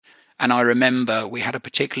And I remember we had a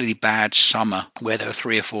particularly bad summer where there were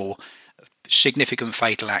 3 or 4 significant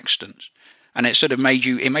fatal accidents. And it sort of made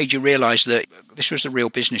you realise that this was the real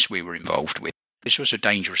business we were involved with. This was a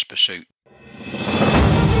dangerous pursuit.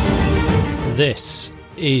 This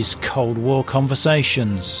is Cold War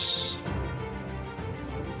Conversations.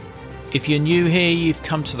 If you're new here, you've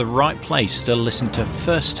come to the right place to listen to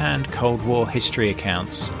first-hand Cold War history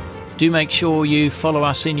accounts. Do make sure you follow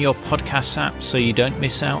us in your podcast app so you don't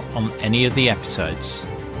miss out on any of the episodes.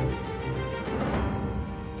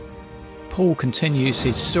 Paul continues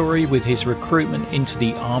his story with his recruitment into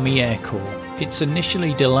the Army Air Corps. It's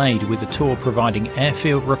initially delayed with the tour providing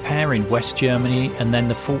airfield repair in West Germany and then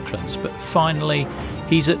the Falklands, but finally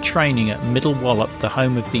he's at training at Middle Wallop, the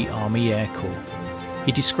home of the Army Air Corps.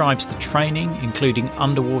 He describes the training, including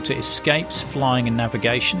underwater escapes, flying and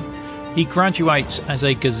navigation. He graduates as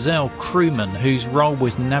a Gazelle crewman whose role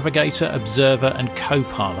was navigator, observer and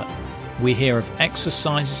co-pilot. We hear of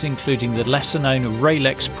exercises including the lesser-known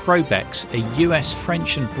Raylex Probex, a US,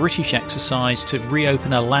 French and British exercise to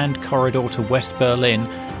reopen a land corridor to West Berlin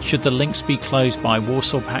should the links be closed by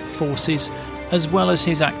Warsaw Pact forces, as well as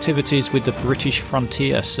his activities with the British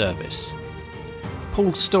Frontier Service.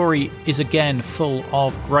 Paul's story is again full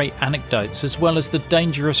of great anecdotes as well as the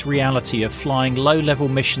dangerous reality of flying low-level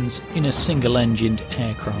missions in a single-engined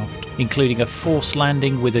aircraft, including a forced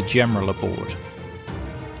landing with a general aboard.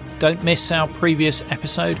 Don't miss our previous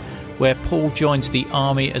episode where Paul joins the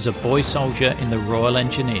army as a boy soldier in the Royal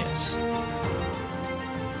Engineers.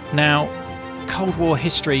 Now, Cold War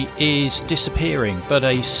history is disappearing, but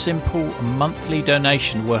a simple monthly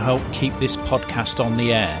donation will help keep this podcast on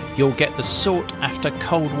the air. You'll get the sought-after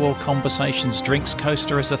Cold War Conversations drinks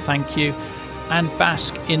coaster as a thank you, and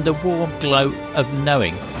bask in the warm glow of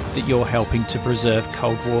knowing that you're helping to preserve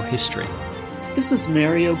Cold War history. This is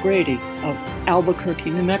Mary O'Grady of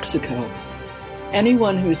Albuquerque, New Mexico.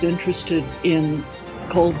 Anyone who's interested in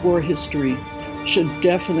Cold War history should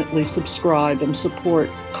definitely subscribe and support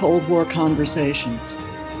Cold War Conversations.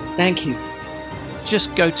 Thank you.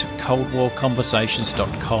 Just go to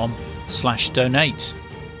coldwarconversations.com/donate.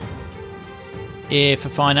 If a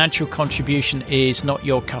financial contribution is not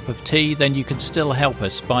your cup of tea, then you can still help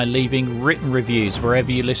us by leaving written reviews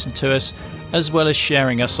wherever you listen to us, as well as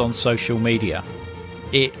sharing us on social media.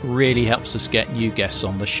 It really helps us get new guests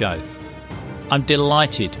on the show. I'm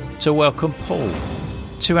delighted to welcome Paul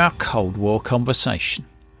to our Cold War conversation.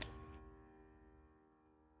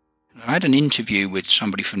 I had an interview with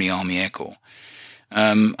somebody from the Army Air Corps.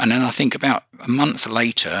 And then I think about a month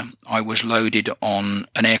later, I was loaded on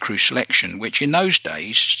an aircrew selection, which in those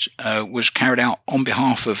days was carried out on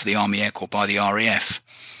behalf of the Army Air Corps by the RAF.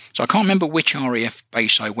 So I can't remember which RAF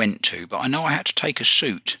base I went to, but I know I had to take a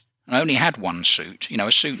suit. I only had one suit,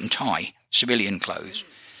 a suit and tie, civilian clothes.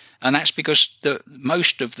 And that's because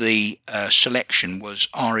most of the selection was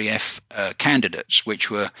RAF candidates,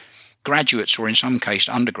 which were graduates or in some case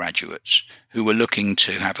undergraduates who were looking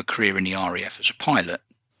to have a career in the RAF as a pilot.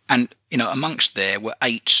 And, amongst there were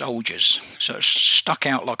 8 soldiers. So it stuck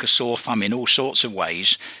out like a sore thumb in all sorts of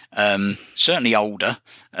ways, certainly older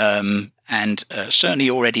and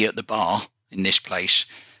certainly already at the bar in this place.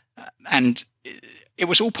 And it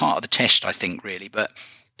was all part of the test, I think, really. But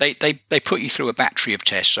they put you through a battery of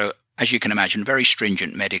tests. So as you can imagine, very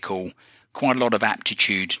stringent medical, quite a lot of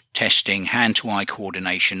aptitude testing, hand-to-eye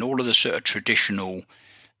coordination, all of the sort of traditional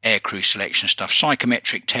aircrew selection stuff,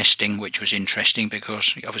 psychometric testing, which was interesting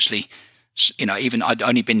because obviously, even I'd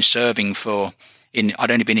only been in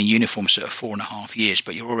uniform sort of 4.5 years,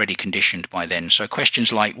 but you're already conditioned by then. So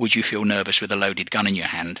questions like, would you feel nervous with a loaded gun in your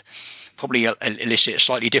hand? Probably elicit a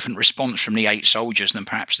slightly different response from the 8 soldiers than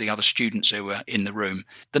perhaps the other students who were in the room.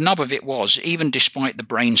 The nub of it was, even despite the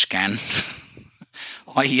brain scan,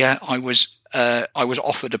 I was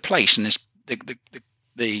offered a place, and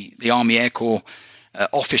the Army Air Corps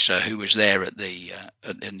officer who was there in the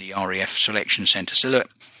RAF selection centre said, "Look,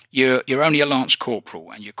 you're only a lance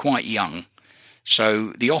corporal and you're quite young,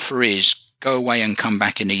 so the offer is go away and come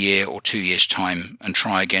back in a year or 2 years' time and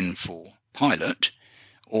try again for pilot,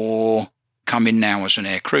 or come in now as an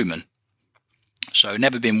air crewman." So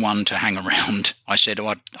never been one to hang around. I said,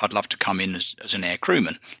 I'd love to come in as an air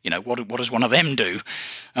crewman. What does one of them do?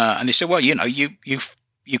 And they said, well, you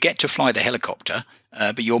get to fly the helicopter,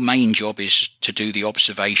 but your main job is to do the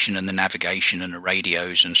observation and the navigation and the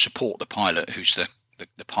radios and support the pilot, who's the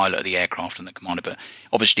pilot of the aircraft and the commander. But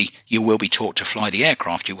obviously you will be taught to fly the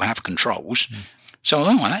aircraft. You will have controls. So,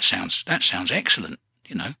 that sounds excellent.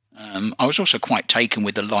 I was also quite taken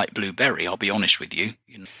with the light blue beret, I'll be honest with you.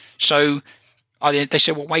 So They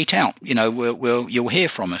said, well, wait out, you'll hear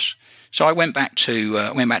from us. So I went back to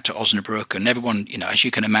Osnabrück, and everyone, as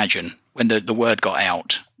you can imagine, when the word got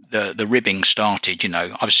out, the ribbing started.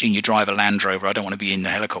 I've seen you drive a Land Rover. I don't want to be in the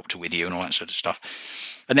helicopter with you, and all that sort of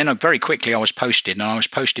stuff. And then very quickly I was posted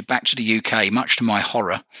back to the UK, much to my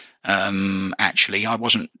horror. Actually, I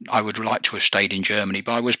would like to have stayed in Germany,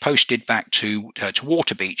 but I was posted back to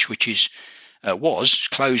Waterbeach, which was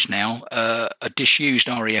closed now, a disused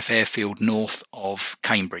RAF airfield north of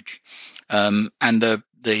Cambridge. And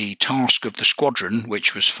the task of the squadron,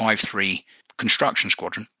 which was 5-3 Construction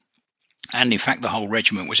Squadron, and in fact the whole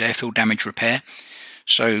regiment, was airfield damage repair.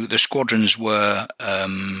 So the squadrons were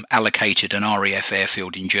allocated an RAF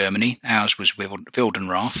airfield in Germany. Ours was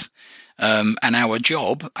Wildenrath. And our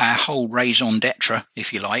job, our whole raison d'etre,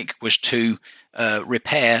 if you like, was to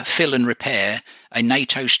fill and repair a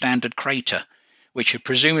NATO standard crater, which had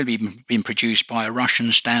presumably been produced by a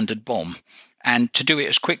Russian standard bomb, and to do it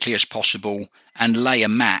as quickly as possible and lay a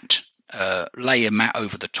mat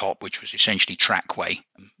over the top, which was essentially trackway,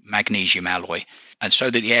 magnesium alloy, and so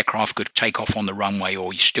that the aircraft could take off on the runway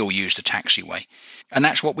or still use the taxiway. And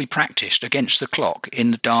that's what we practiced against the clock,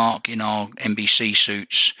 in the dark, in our NBC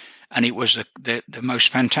suits. And it was the most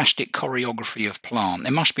fantastic choreography of plant.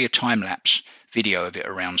 There must be a time-lapse video of it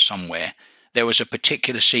around somewhere. There was a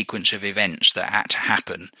particular sequence of events that had to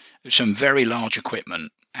happen, some very large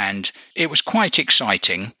equipment, and it was quite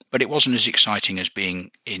exciting, but it wasn't as exciting as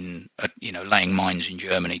being in, laying mines in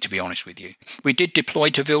Germany, to be honest with you. We did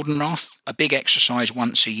deploy to Wildenrath, a big exercise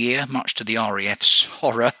once a year, much to the RAF's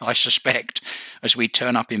horror, I suspect, as we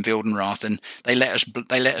turn up in Wildenrath, and they let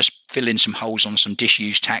us fill in some holes on some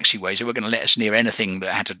disused taxiways. They were going to let us near anything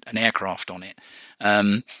that had an aircraft on it.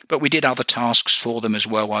 But we did other tasks for them as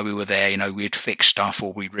well while we were there. We'd fix stuff,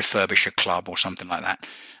 or we'd refurbish a club or something like that.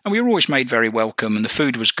 And we were always made very welcome, and the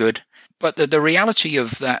food was good. But the reality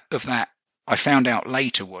of that I found out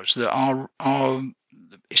later was that our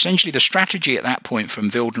essentially the strategy at that point from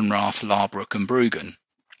Wildenrath, Larbruck and Bruggen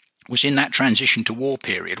was in that transition to war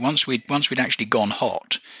period. Once we'd actually gone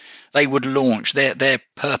hot, they would launch, their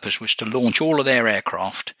purpose was to launch all of their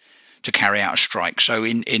aircraft to carry out a strike. So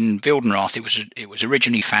in Wildenrath, it was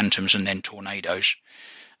originally Phantoms and then Tornadoes.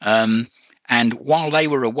 And while they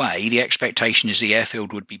were away, the expectation is the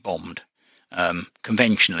airfield would be bombed,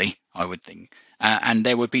 conventionally, I would think. And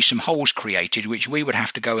there would be some holes created, which we would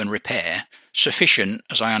have to go and repair, sufficient,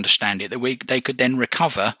 as I understand it, that they could then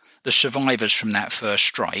recover the survivors from that first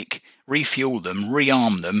strike, refuel them,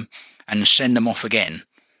 rearm them, and send them off again.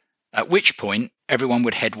 At which point, everyone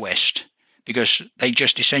would head west, because they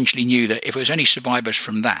just essentially knew that if there was any survivors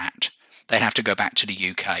from that, they'd have to go back to the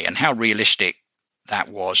UK. And how realistic that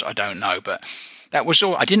was, I don't know. But that was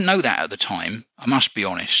all. I didn't know that at the time. I must be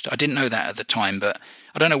honest. I didn't know that at the time, but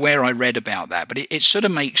I don't know where I read about that. But it sort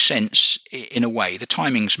of makes sense in a way. The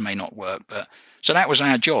timings may not work, but so that was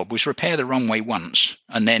our job: was repair the runway once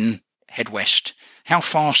and then head west. How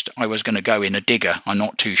fast I was going to go in a digger, I'm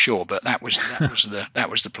not too sure, but that was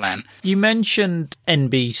the plan. You mentioned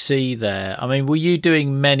NBC there. I mean, were you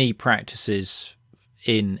doing many practices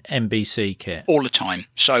in NBC kit? All the time.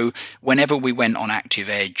 So whenever we went on active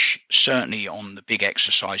edge, certainly on the big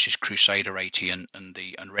exercises, Crusader 80 and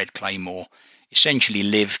Red Claymore, essentially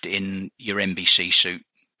lived in your NBC suit.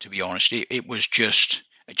 To be honest, it was just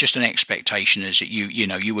an expectation, is that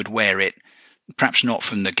you would wear it. Perhaps not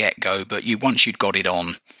from the get-go, but once you'd got it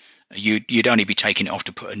on, you'd only be taking it off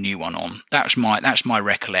to put a new one on. That's my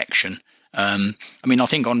recollection. I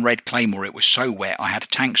think on Red Claymore it was so wet I had a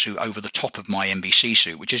tank suit over the top of my NBC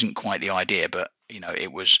suit, which isn't quite the idea, but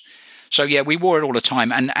it was. So yeah, we wore it all the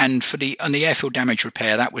time, and for the airfield damage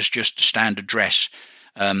repair, that was just standard dress.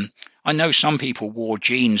 I know some people wore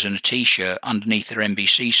jeans and a t-shirt underneath their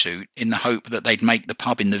NBC suit in the hope that they'd make the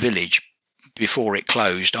pub in the village before it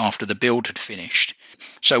closed after the build had finished.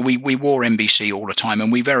 So we wore NBC all the time,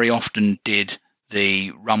 and we very often did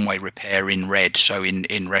the runway repair in red, so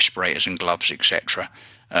in respirators and gloves, etc.,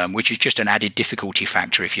 which is just an added difficulty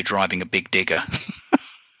factor if you're driving a big digger.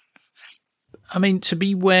 I mean, to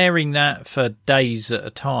be wearing that for days at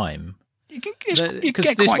a time, because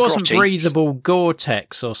this wasn't grotty. Breathable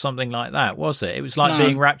Gore-Tex or something like that, was it? It was like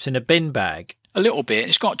being wrapped in a bin bag. A little bit.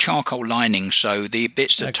 It's got charcoal lining, so the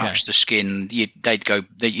bits that touch the skin,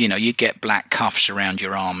 you'd get black cuffs around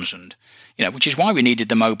your arms, and which is why we needed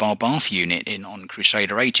the mobile bath unit on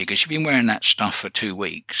Crusader 80, because if you've been wearing that stuff for 2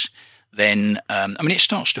 weeks, then it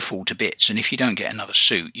starts to fall to bits, and if you don't get another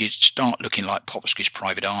suit, you start looking like Popsky's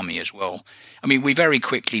Private Army as well. I mean, we very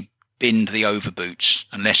quickly binned the overboots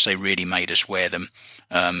unless they really made us wear them,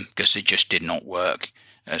 because they just did not work.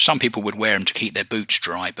 Some people would wear them to keep their boots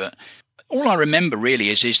dry, but all I remember really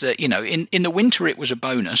is that, in the winter it was a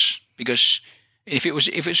bonus, because if it was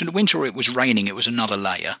in the winter or it was raining, it was another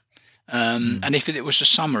layer. And if it was the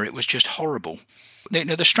summer, it was just horrible.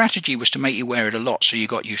 The strategy was to make you wear it a lot so you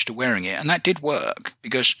got used to wearing it. And that did work,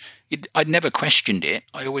 because I'd never questioned it.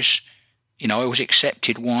 I always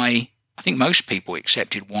accepted why. I think most people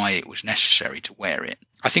accepted why it was necessary to wear it.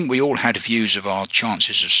 I think we all had views of our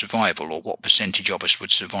chances of survival, or what percentage of us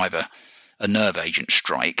would survive a nerve agent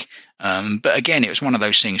strike. But again, it was one of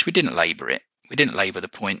those things. We didn't labour it. We didn't labour the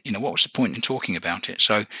point. What was the point in talking about it?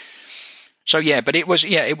 So yeah, but it was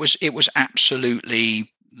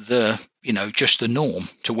absolutely just the norm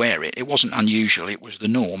to wear it. It wasn't unusual. It was the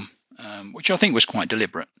norm, which I think was quite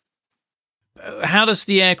deliberate. How does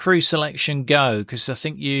the aircrew selection go? Because I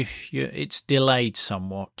think it's delayed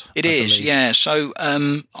somewhat. It is, yeah. So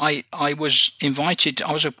I was invited.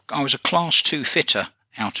 I was a Class 2 fitter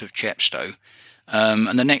out of Chepstow,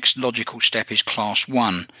 and the next logical step is Class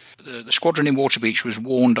 1. The squadron in Waterbeach was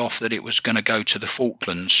warned off that it was going to go to the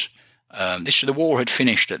Falklands. The war had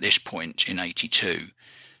finished at this point in 1982,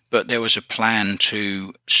 but there was a plan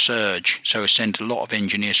to surge, so send a lot of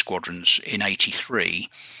engineer squadrons in 1983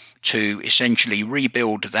 to essentially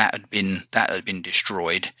rebuild that had been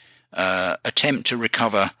destroyed, attempt to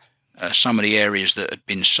recover some of the areas that had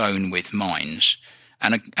been sown with mines,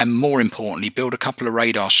 and more importantly, build a couple of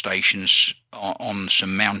radar stations on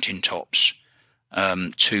some mountain tops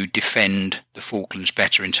to defend the Falklands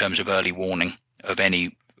better in terms of early warning of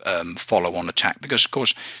any follow-on attack. Because, of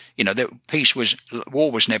course,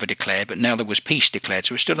 war was never declared, but now there was peace declared,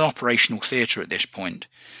 so it was still an operational theatre at this point.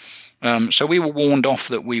 So we were warned off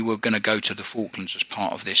that we were going to go to the Falklands as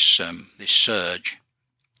part of this surge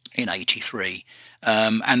in 1983,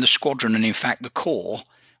 and the squadron, and in fact the corps,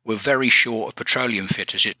 were very short of petroleum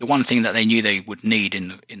fitters. The one thing that they knew they would need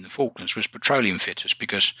in the Falklands was petroleum fitters,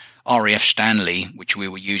 because RAF Stanley, which we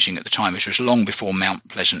were using at the time, which was long before Mount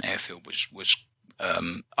Pleasant Airfield was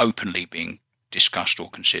openly being discussed or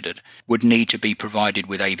considered, would need to be provided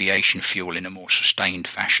with aviation fuel in a more sustained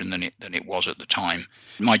fashion than it was at the time.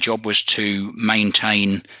 My job was to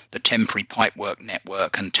maintain the temporary pipework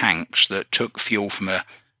network and tanks that took fuel from a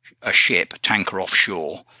ship, a tanker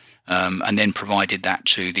offshore, and then provided that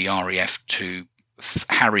to the RAF, to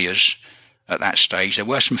Harriers at that stage. There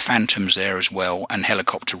were some Phantoms there as well, and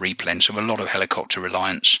helicopter replen, so a lot of helicopter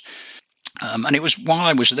reliance. And it was while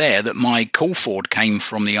I was there that my call forward came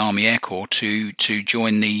from the Army Air Corps to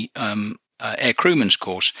join the Air Crewman's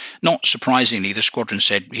course. Not surprisingly, the squadron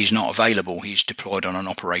said he's not available. He's deployed on an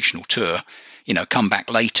operational tour. Come back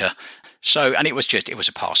later. So, and it was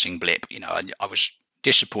a passing blip. I was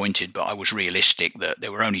disappointed, but I was realistic that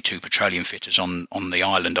there were only 2 petroleum fitters on the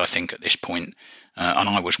island, I think, at this point, and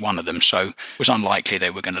I was one of them. So it was unlikely they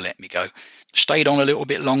were going to let me go. Stayed on a little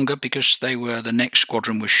bit longer because the next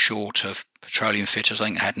squadron was short of petroleum fitters. I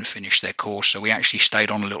think they hadn't finished their course, so we actually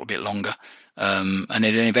stayed on a little bit longer, and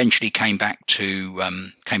it eventually came back to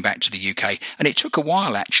the UK. And it took a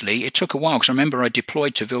while, actually. It took a while, because I remember I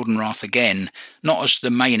deployed to Wildenrath again, not as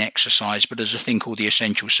the main exercise, but as a thing called the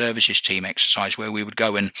Essential Services Team exercise, where we would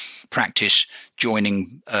go and practice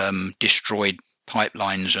joining destroyed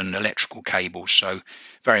pipelines and electrical cables. So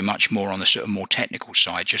very much more on the sort of more technical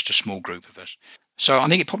side, just a small group of us. So I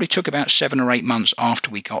think it probably took about 7 or 8 months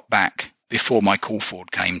after we got back before my call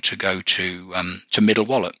forward came to go to Middle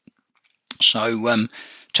Wallop. So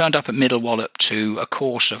turned up at Middle Wallop to a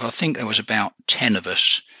course of, I think there was about 10 of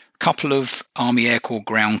us, a couple of Army Air Corps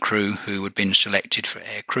ground crew who had been selected for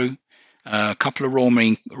air crew, a couple of Royal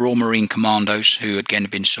Marine Commandos who had again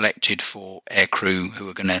been selected for air crew, who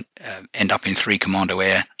were going to end up in 3 Commando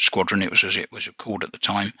Air Squadron, it was called at the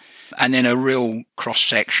time, and then a real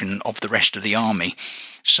cross-section of the rest of the Army.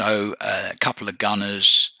 So a couple of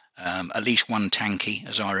gunners, at least 1 tanky,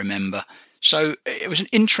 as I remember. So it was an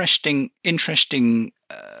interesting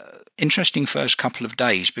first couple of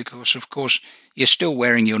days, because, of course, you're still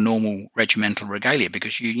wearing your normal regimental regalia,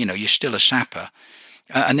 because you're still a sapper.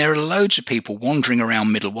 And there are loads of people wandering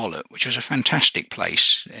around Middle Wallop, which was a fantastic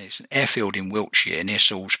place. It's an airfield in Wiltshire near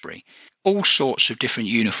Salisbury. All sorts of different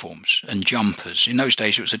uniforms and jumpers. In those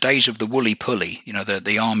days, it was the days of the woolly pulley,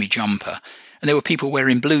 the army jumper. And there were people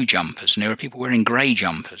wearing blue jumpers, and there were people wearing grey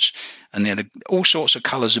jumpers. And there were all sorts of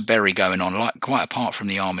colours of berry going on, quite apart from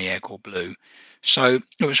the Army Air Corps blue. So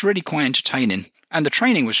it was really quite entertaining. And the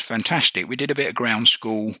training was fantastic. We did a bit of ground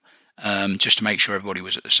school, just to make sure everybody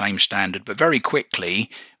was at the same standard. But very quickly,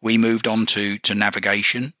 we moved on to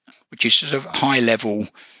navigation, which is sort of high level,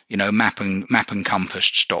 map and compass,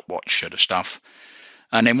 stopwatch sort of stuff.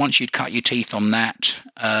 And then once you'd cut your teeth on that,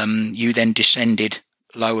 you then descended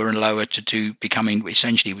lower and lower to becoming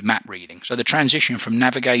essentially map reading. So the transition from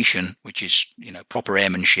navigation, which is proper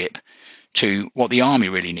airmanship, to what the Army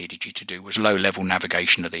really needed you to do was low-level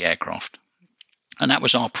navigation of the aircraft, and that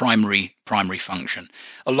was our primary function,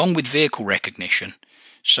 along with vehicle recognition.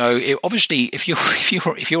 So obviously, if you're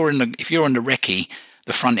on the recce,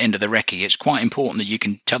 the front end of the recce, it's quite important that you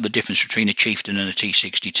can tell the difference between a Chieftain and a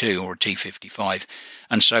T-62 or a T-55.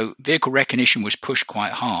 And so vehicle recognition was pushed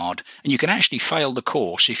quite hard, and you can actually fail the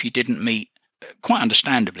course if you didn't meet, quite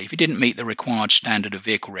understandably, if you didn't meet the required standard of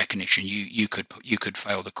vehicle recognition, you could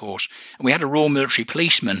fail the course. And we had a Royal Military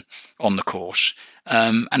Policeman on the course,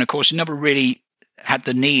 and of course, he never really had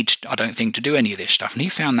the need, I don't think, to do any of this stuff, and he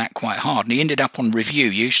found that quite hard. And he ended up on review.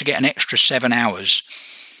 You used to get an extra 7 hours.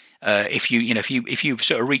 If you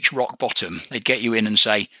sort of reach rock bottom, they'd get you in and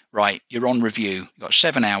say, right, you're on review. You've got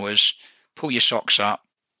 7 hours. Pull your socks up,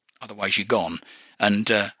 otherwise you're gone. And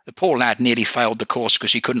the poor lad nearly failed the course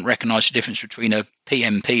because he couldn't recognise the difference between a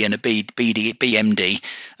PMP and a BMD.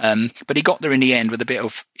 But he got there in the end with a bit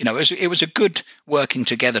of, it was a good working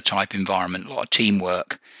together type environment, a lot of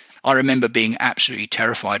teamwork. I remember being absolutely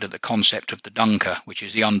terrified at the concept of the Dunker, which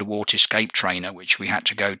is the underwater escape trainer, which we had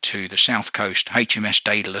to go to the south coast, HMS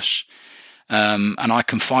Daedalus. And I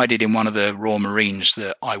confided in one of the Royal Marines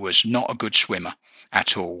that I was not a good swimmer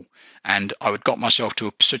at all. And I had got myself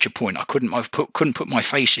to such a point I couldn't put my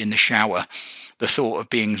face in the shower. The thought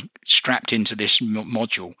of being strapped into this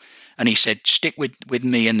module. And he said, stick with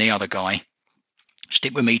me and the other guy.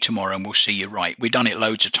 Stick with me tomorrow and we'll see you right. We'd done it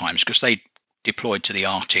loads of times because they deployed to the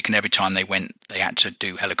Arctic, and every time they went, they had to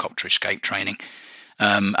do helicopter escape training.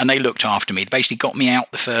 And they looked after me. They basically got me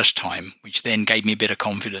out the first time, which then gave me a bit of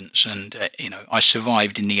confidence. And, I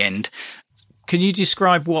survived in the end. Can you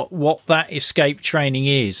describe what that escape training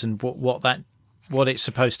is and what it's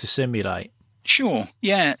supposed to simulate? Sure.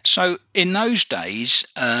 Yeah. So in those days,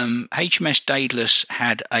 HMS Daedalus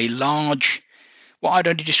had a large, what I'd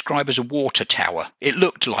only describe as a water tower. It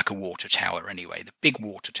looked like a water tower anyway, the big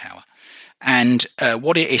water tower. And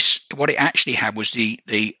what it actually had was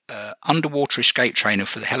the underwater escape trainer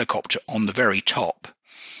for the helicopter on the very top,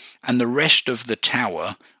 and the rest of the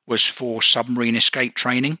tower was for submarine escape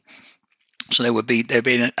training. So there'd be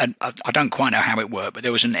I don't quite know how it worked, but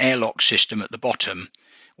there was an airlock system at the bottom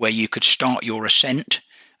where you could start your ascent,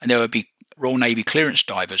 and there would be Royal Navy clearance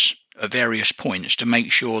divers at various points to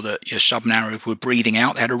make sure that your submariners were breathing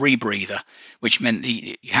out. They had a rebreather, which meant that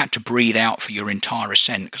you had to breathe out for your entire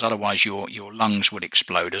ascent, because otherwise your lungs would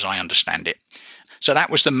explode, as I understand it. So that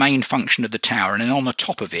was the main function of the tower. And then on the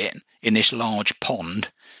top of it, in this large pond,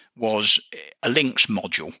 was a links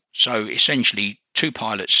module. So essentially 2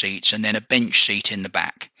 pilot seats and then a bench seat in the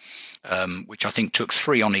back, which I think took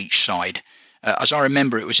 3 on each side. As I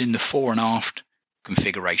remember, it was in the fore and aft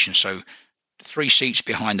configuration. So 3 seats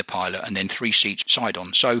behind the pilot and then 3 seats side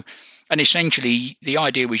on. So, and essentially the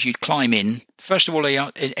idea was you'd climb in. First of all,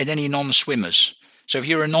 any non-swimmers. So if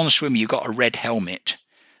you're a non-swimmer, you got a red helmet.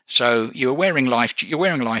 So you're wearing life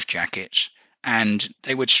jackets, and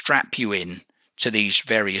they would strap you in to these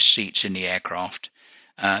various seats in the aircraft.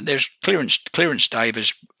 There's clearance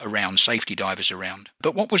divers around, safety divers around.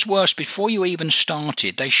 But what was worse, before you even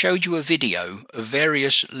started, they showed you a video of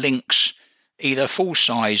various links, either full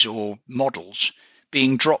size or models,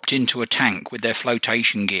 being dropped into a tank with their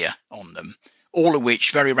flotation gear on them, all of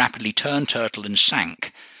which very rapidly turned turtle and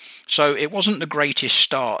sank. So it wasn't the greatest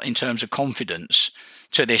start in terms of confidence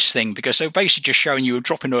to this thing, because they were basically just showing you a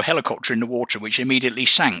drop into a helicopter in the water, which immediately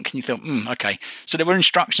sank. And you thought, okay. So there were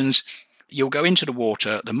instructions. You'll go into the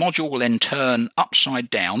water. The module will then turn upside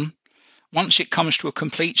down. Once it comes to a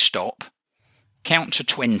complete stop, count to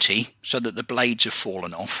 20 so that the blades have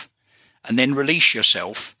fallen off, and then release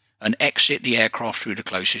yourself and exit the aircraft through the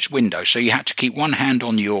closest window. So you had to keep one hand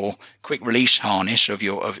on your quick release harness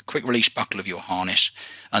quick release buckle of your harness,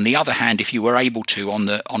 and the other hand, if you were able to, on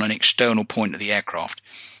an external point of the aircraft.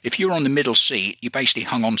 If you were on the middle seat, you basically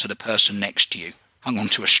hung on to the person next to you, hung on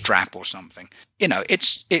to a strap or something.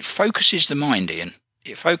 It focuses the mind, Ian.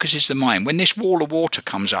 It focuses the mind. When this wall of water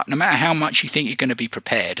comes up, no matter how much you think you're going to be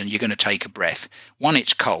prepared and you're going to take a breath, one,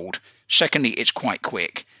 it's cold. Secondly, it's quite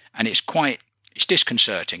quick, and it's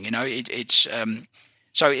disconcerting.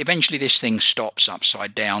 So eventually this thing stops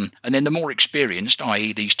upside down, and then the more experienced,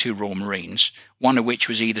 i.e. these 2 Royal Marines, one of which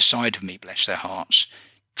was either side of me, bless their hearts,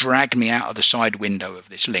 dragged me out of the side window of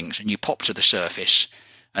this links, and you pop to the surface,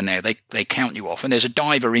 and they count you off. And there's a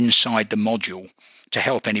diver inside the module to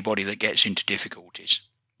help anybody that gets into difficulties.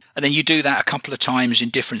 And then you do that a couple of times in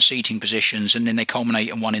different seating positions, and then they culminate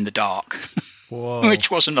in one in the dark,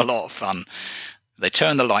 which wasn't a lot of fun. They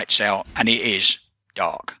turn the lights out, and it is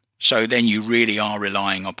dark. So then you really are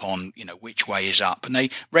relying upon, which way is up. And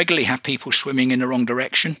they regularly have people swimming in the wrong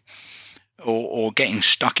direction or getting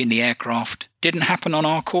stuck in the aircraft. Didn't happen on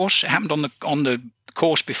our course. It happened on the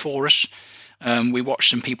course before us. We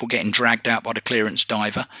watched some people getting dragged out by the clearance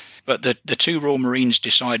diver, but the two Royal Marines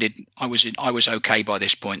decided I was okay by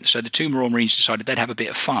this point. So the two Royal Marines decided they'd have a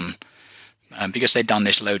bit of fun because they'd done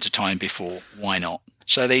this loads of time before. Why not?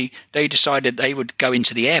 So they decided they would go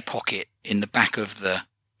into the air pocket in the back of the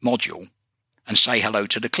module and say hello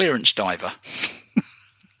to the clearance diver.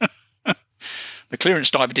 The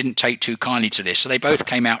clearance diver didn't take too kindly to this, so they both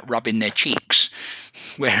came out rubbing their cheeks,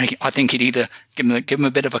 where I think he'd either give them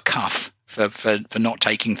a bit of a cuff for not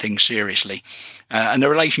taking things seriously. And the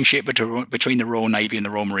relationship between the Royal Navy and the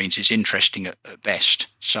Royal Marines is interesting at best.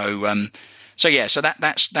 So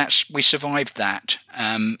that's we survived that,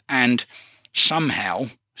 and somehow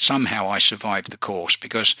I survived the course,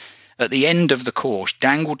 because at the end of the course,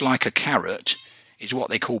 dangled like a carrot, is what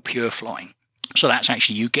they call pure flying. So that's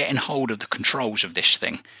actually you getting hold of the controls of this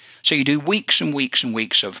thing. So you do weeks and weeks and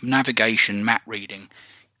weeks of navigation, map reading,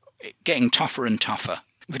 getting tougher and tougher.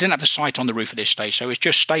 We didn't have the sight on the roof at this stage, so it's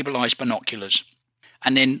just stabilized binoculars.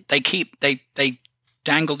 And then they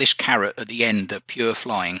dangle this carrot at the end of pure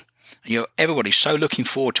flying. And everybody's so looking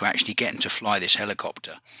forward to actually getting to fly this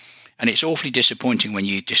helicopter. And it's awfully disappointing when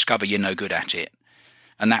you discover you're no good at it.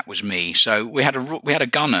 And that was me. So we had a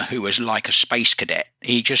gunner who was like a space cadet.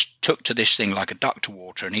 He just took to this thing like a duck to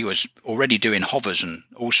water, and he was already doing hovers and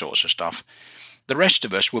all sorts of stuff. The rest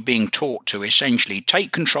of us were being taught to essentially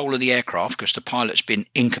take control of the aircraft, because the pilot's been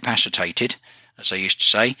incapacitated, as they used to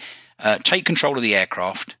say. Take control of the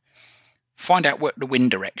aircraft, find out what the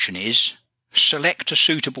wind direction is, select a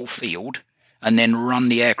suitable field, and then run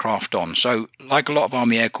the aircraft on. So like a lot of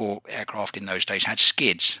Army Air Corps aircraft in those days had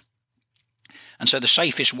skids. And so the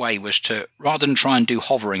safest way was to, rather than try and do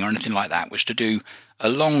hovering or anything like that, was to do a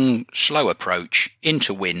long, slow approach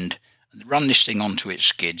into wind, and run this thing onto its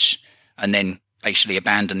skids, and then basically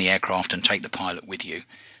abandon the aircraft and take the pilot with you.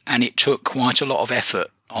 And it took quite a lot of effort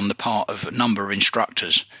on the part of a number of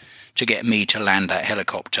instructors to get me to land that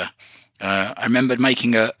helicopter. I remember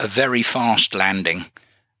making a very fast landing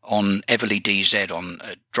on Everley DZ on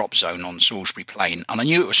a drop zone on Salisbury Plain, and I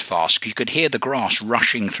knew it was fast because you could hear the grass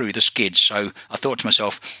rushing through the skids. So I thought to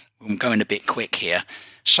myself, I'm going a bit quick here.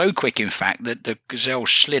 So quick, in fact, that the Gazelle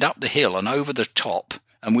slid up the hill and over the top,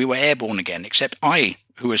 and we were airborne again, except I,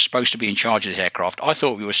 who was supposed to be in charge of this aircraft, I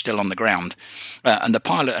thought we were still on the ground. And the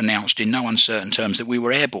pilot announced in no uncertain terms that we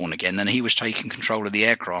were airborne again, and he was taking control of the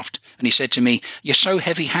aircraft. And he said to me, "You're so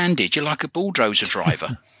heavy-handed, you're like a bulldozer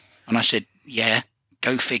driver." And I said, "Yeah,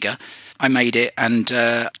 go figure." I made it, and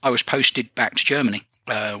I was posted back to Germany,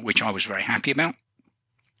 which I was very happy about.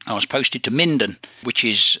 I was posted to Minden, which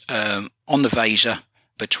is on the Weser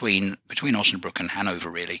between Osnabrück and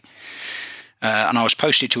Hanover, really. And I was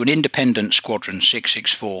posted to an independent squadron,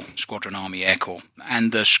 664 Squadron Army Air Corps.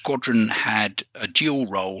 And the squadron had a dual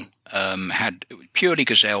role, had purely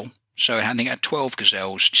Gazelle. So I think it had 12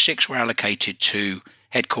 Gazelles. 6 were allocated to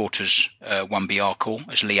headquarters 1BR Corps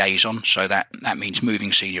as liaison. So that means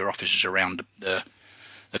moving senior officers around the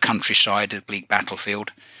countryside, the bleak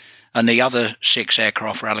battlefield. And the other 6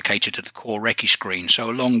 aircraft were allocated to the Corps Recce screen.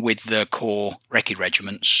 So along with the Corps Recce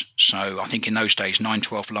regiments, so I think in those days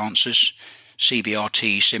 912 Lancers,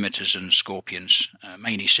 CBRT, Scimitars and Scorpions,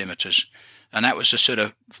 mainly Scimitars. And that was the sort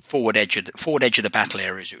of forward edge of the battle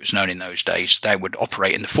area, as it was known in those days. They would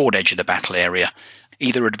operate in the forward edge of the battle area,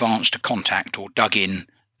 either advanced to contact or dug into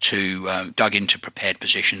prepared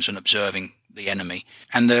positions and observing the enemy.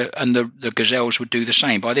 And the Gazelles would do the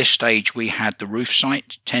same. By this stage, we had the roof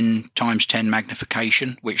sight, 10 times 10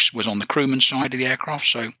 magnification, which was on the crewman's side of the aircraft.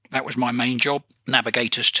 So that was my main job.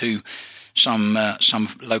 Navigate us to some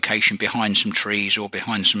location behind some trees or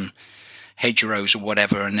behind some hedgerows or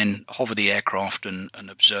whatever, and then hover the aircraft and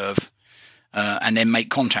observe, and then make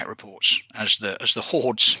contact reports as the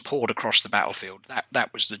hordes poured across the battlefield.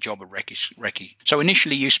 That was the job of Recce. So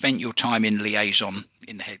initially you spent your time in liaison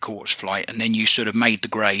in the headquarters flight, and then you sort of made the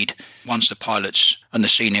grade once the pilots and the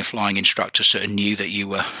senior flying instructor sort of knew that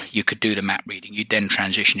you could do the map reading. You'd then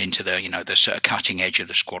transition into the sort of cutting edge of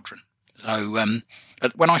the squadron. So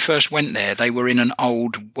when I first went there, they were in an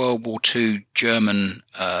old World War II German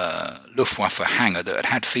Luftwaffe hangar that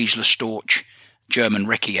had Fieseler Storch German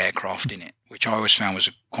Recce aircraft in it, which I always found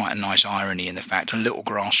was quite a nice irony in the fact, a little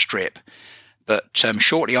grass strip. But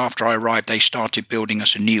shortly after I arrived, they started building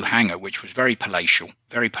us a new hangar, which was very palatial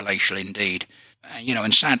indeed.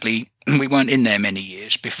 And sadly, we weren't in there many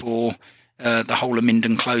years before the whole of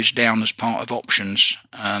Minden closed down as part of options,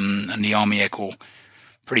 and the Army Air Corps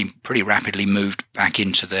pretty rapidly moved back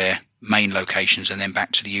into their main locations and then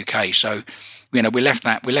back to the UK. So, we left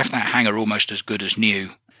that hangar almost as good as new.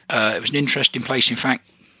 It was an interesting place. In fact,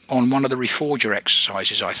 on one of the reforger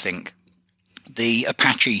exercises, I think, the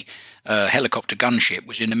Apache helicopter gunship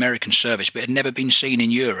was in American service, but had never been seen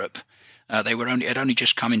in Europe. They had only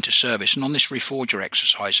just come into service, and on this reforger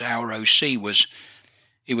exercise, our OC was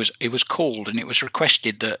called, and it was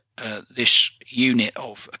requested that this unit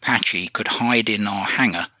of Apache could hide in our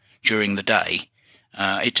hangar during the day.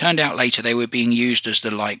 It turned out later they were being used as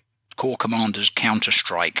the Corps Commander's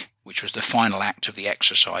counter-strike, which was the final act of the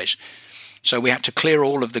exercise. So we had to clear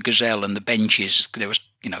all of the Gazelle and the benches. There was,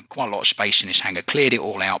 quite a lot of space in this hangar. Cleared it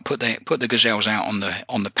all out. Put the Gazelles out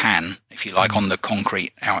on the pan, if you like, on the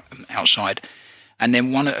concrete outside. And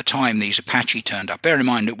then one at a time, these Apache turned up. Bear in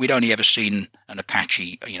mind that we'd only ever seen an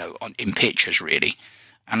Apache, in pictures really.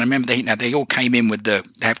 And I remember they all came in with they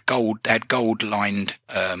had gold lined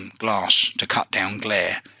glass to cut down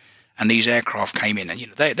glare. And these aircraft came in, and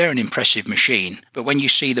they're an impressive machine. But when you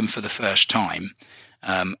see them for the first time,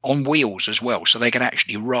 on wheels as well, so they could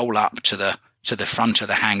actually roll up to the front of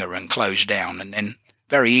the hangar and close down, and then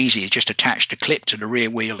very easy, just attached a clip to the rear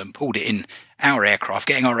wheel and pulled it in our aircraft.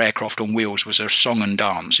 Getting our aircraft on wheels was a song and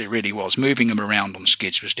dance. It really was. Moving them around on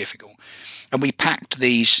skids was difficult. And we packed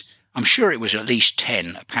these, I'm sure it was at least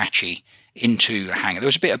 10 Apache into the hangar. There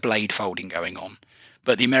was a bit of blade folding going on,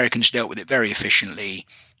 but the Americans dealt with it very efficiently,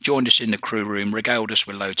 joined us in the crew room, regaled us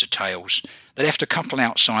with loads of tales. They left a couple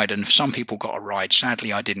outside, and some people got a ride.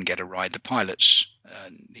 Sadly, I didn't get a ride. The pilots,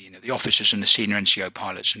 the officers and the senior NCO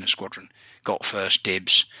pilots in the squadron got first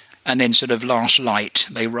dibs. And then sort of last light,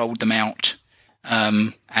 they rolled them out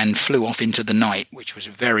and flew off into the night, which was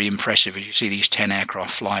very impressive as you see these 10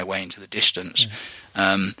 aircraft fly away into the distance.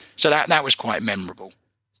 So that was quite memorable.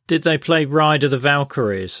 Did they play Ride of the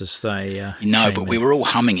Valkyries as they No, but we were all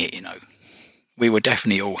humming it, We were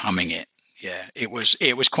definitely all humming it. Yeah, it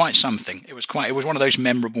was quite something. It was one of those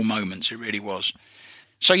memorable moments. It really was.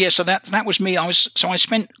 So yeah, so that was me. I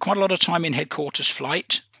spent quite a lot of time in headquarters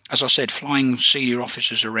flight, as I said, flying senior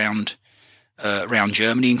officers around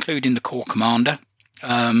Germany, including the Corps Commander,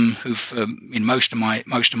 who've in most of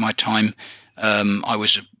my time. I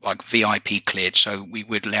was VIP cleared, so we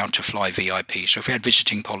were allowed to fly VIP. So if we had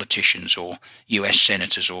visiting politicians or US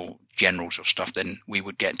senators or generals or stuff, then we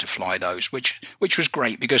would get to fly those, which was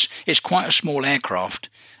great because it's quite a small aircraft.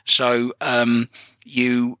 So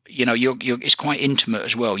it's quite intimate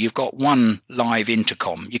as well. You've got one live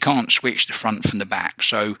intercom. You can't switch the front from the back,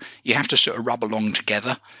 so you have to sort of rub along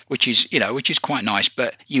together, which is quite nice.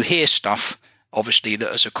 But you hear stuff, obviously,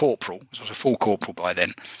 that as a corporal, I was a full corporal by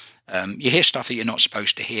then. You hear stuff that you're not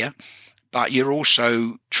supposed to hear, but you're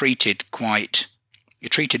also treated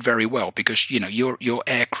very well because you're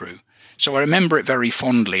air crew. So I remember it very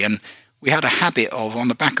fondly, and we had a habit of, on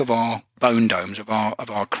the back of our bone domes of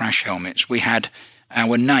our crash helmets, we had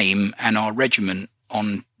our name and our regiment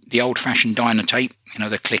on the old-fashioned Dynatape,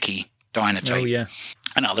 the clicky Dynatape. Oh yeah.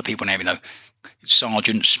 And other people name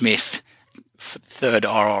Sergeant Smith, 3rd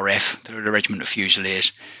RRF, 3rd Regiment of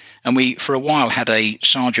Fusiliers. And we, for a while, had a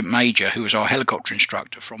sergeant major who was our helicopter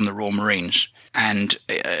instructor from the Royal Marines. And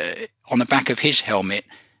on the back of his helmet,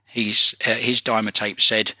 his Dynatape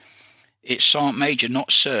said, "It's Sergeant Major,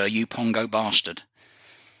 not Sir, you Pongo bastard."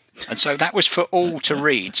 And so that was for all to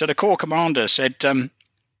read. So the Corps Commander said, "Sergeant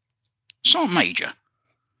Major,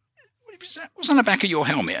 what's on the back of your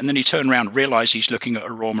helmet?" And then he turned around, realised he's looking at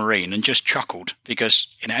a Royal Marine, and just chuckled because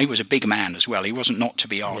he was a big man as well. He wasn't not to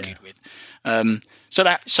be argued with. So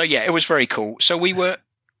it was very cool. So we were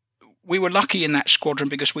lucky in that squadron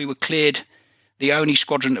because we were cleared, the only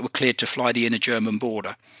squadron that were cleared to fly the inner German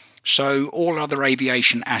border. So all other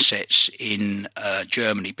aviation assets in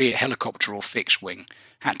Germany, be it helicopter or fixed wing,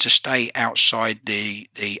 had to stay outside the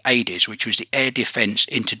ADIZ, which was the Air Defence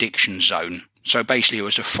Interdiction Zone. So basically it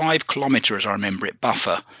was a 5 kilometre, as I remember it,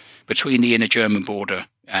 buffer between the inner German border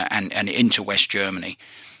and into West Germany.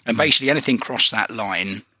 And basically anything crossed that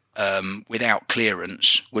line without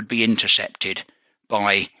clearance would be intercepted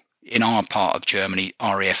by, in our part of Germany,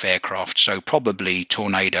 RAF aircraft, so probably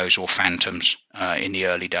Tornadoes or Phantoms in the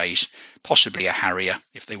early days, possibly a Harrier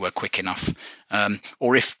if they were quick enough,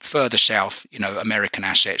 or if further south, American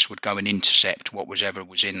assets would go and intercept what was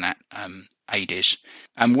in that ADIZ.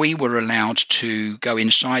 And we were allowed to go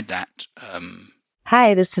inside that.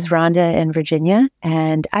 Hi, this is Rhonda in Virginia,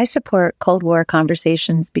 and I support Cold War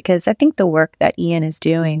conversations because I think the work that Ian is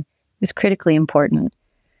doing is critically important.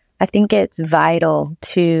 I think it's vital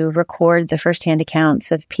to record the firsthand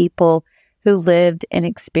accounts of people who lived and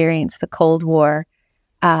experienced the Cold War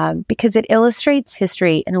because it illustrates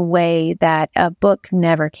history in a way that a book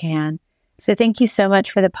never can. So thank you so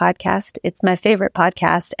much for the podcast. It's my favorite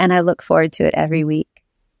podcast, and I look forward to it every week.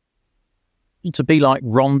 To be like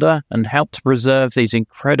Rhonda and help to preserve these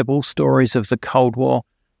incredible stories of the Cold War,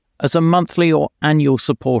 as a monthly or annual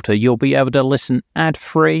supporter, you'll be able to listen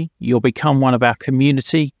ad-free, you'll become one of our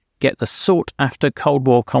community, get the sought-after Cold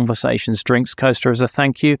War Conversations drinks coaster as a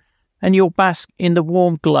thank you, and you'll bask in the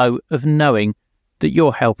warm glow of knowing that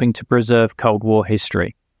you're helping to preserve Cold War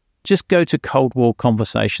history. Just go to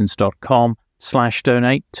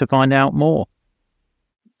coldwarconversations.com/donate to find out more.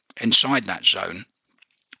 Inside that zone,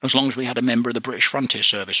 as long as we had a member of the British Frontier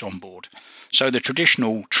Service on board. So the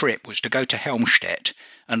traditional trip was to go to Helmstedt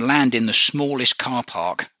and land in the smallest car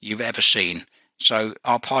park you've ever seen. So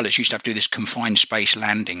our pilots used to have to do this confined space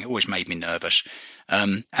landing. It always made me nervous.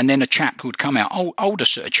 And then a chap would come out, older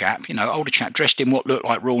sort of chap, older chap dressed in what looked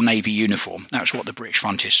like Royal Navy uniform. That's what the British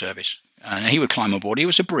Frontier Service. He would climb aboard. He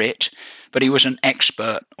was a Brit, but he was an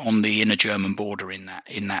expert on the inner German border in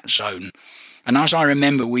that zone. And as I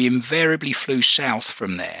remember, we invariably flew south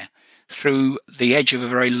from there through the edge of a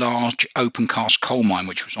very large open cast coal mine,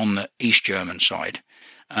 which was on the East German side.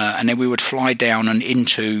 And then we would fly down and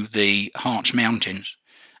into the Harz Mountains.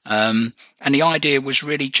 And the idea was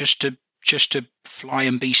really just to fly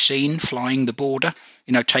and be seen, flying the border,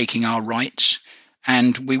 taking our rights.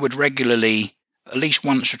 And we would regularly, at least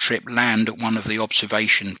once a trip, land at one of the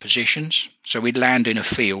observation positions. So we'd land in a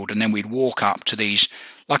field and then we'd walk up to these,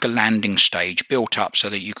 like a landing stage built up so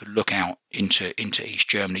that you could look out into East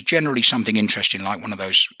Germany. Generally something interesting like one of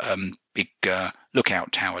those big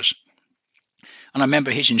lookout towers. And I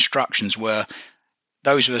remember his instructions were,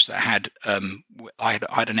 those of us that had, I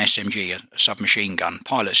had an SMG, a submachine gun.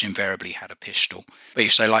 Pilots invariably had a pistol. But you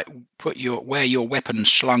say, wear your weapon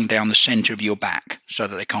slung down the centre of your back so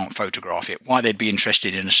that they can't photograph it. Why they'd be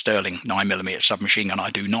interested in a Sterling 9mm submachine gun, I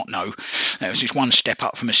do not know. It was just one step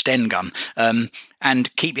up from a Sten gun.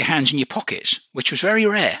 And keep your hands in your pockets, which was very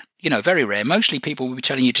rare. Very rare. Mostly people would be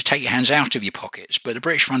telling you to take your hands out of your pockets, but the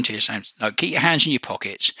British Frontier said, no, keep your hands in your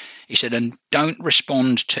pockets. He said, and don't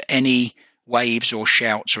respond to any waves or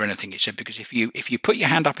shouts or anything. He said, because if you put your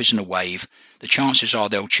hand up as in a wave, the chances are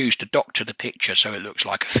they'll choose to doctor the picture so it looks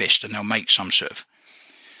like a fist, and they'll make some sort of.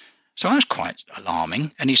 So that was quite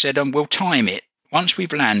alarming. And he said, we'll time it. Once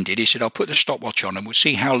we've landed, he said, I'll put the stopwatch on and we'll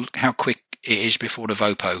see how quick it is before the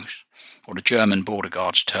Vopos or the German border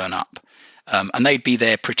guards turn up. And they'd be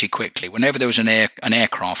there pretty quickly. Whenever there was an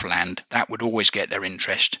aircraft land, that would always get their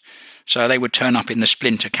interest. So they would turn up in the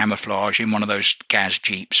Splinter camouflage in one of those Gaz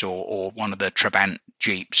Jeeps or one of the Trabant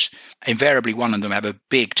Jeeps. Invariably, one of them had a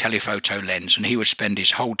big telephoto lens, and he would spend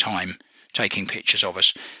his whole time taking pictures of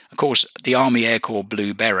us. Of course, the Army Air Corps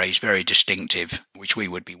blue beret is very distinctive, which we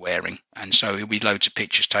would be wearing. And so there'd be loads of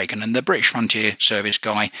pictures taken. And the British Frontier Service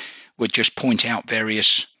guy would just point out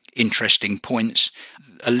various interesting points.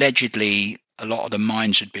 Allegedly, a lot of the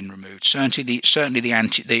mines had been removed. Certainly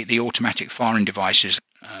the automatic firing devices.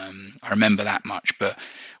 I remember that much, but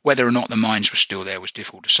whether or not the mines were still there was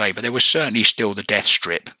difficult to say. But there was certainly still the death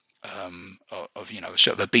strip of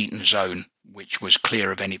sort of a beaten zone, which was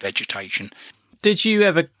clear of any vegetation. Did you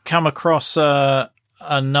ever come across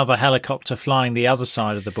another helicopter flying the other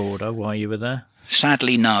side of the border while you were there?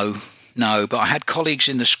 Sadly, no. No, but I had colleagues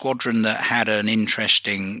in the squadron that had an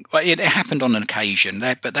interesting. Well, it happened on an occasion,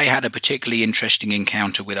 but they had a particularly interesting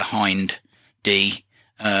encounter with a Hind D,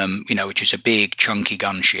 which is a big, chunky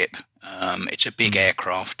gunship. It's a big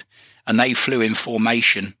aircraft, and they flew in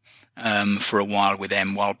formation for a while with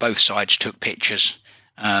them, while both sides took pictures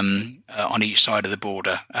on each side of the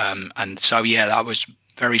border. And so, I was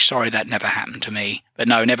very sorry that never happened to me. But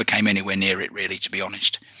no, never came anywhere near it, really, to be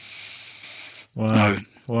honest. Wow. No.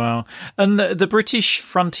 Wow. And the British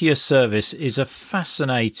Frontier Service is a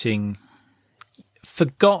fascinating,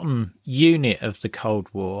 forgotten unit of the Cold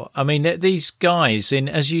War. I mean, these guys,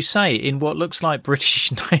 as you say, in what looks like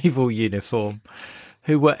British naval uniform,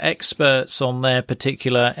 who were experts on their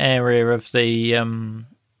particular area of the,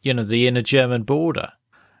 the inner German border.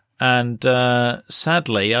 And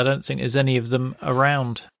sadly, I don't think there's any of them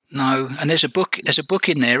around. No, and there's a book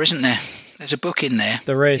in there, isn't there? There's a book in there.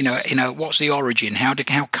 There is. What's the origin? How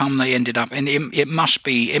come they ended up? And it must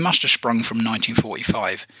have sprung from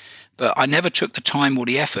 1945, but I never took the time or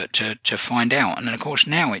the effort to find out. And then, of course,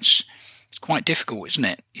 now it's quite difficult, isn't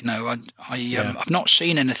it? I've not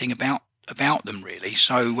seen anything about them really.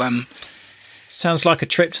 So sounds like a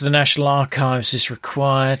trip to the National Archives is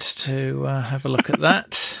required to have a look at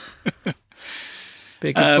that. Be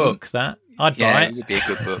a good book, that. I'd buy it. It would be a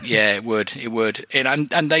good book. Yeah, it would.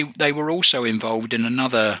 And they were also involved in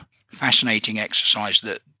another fascinating exercise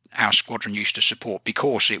that our squadron used to support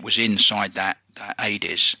because it was inside that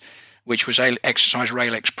ADIS, which was exercise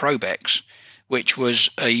RAILEX Probex, which was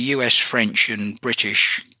a US, French and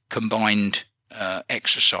British combined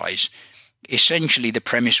exercise. Essentially, the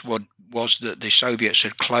premise was that the Soviets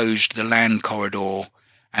had closed the land corridor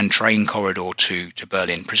and train corridor to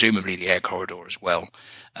Berlin, presumably the air corridor as well,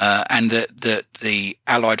 and that the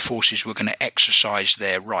Allied forces were going to exercise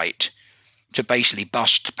their right to basically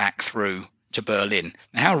bust back through to Berlin.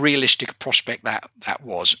 Now, how realistic a prospect that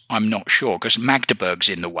was, I'm not sure, because Magdeburg's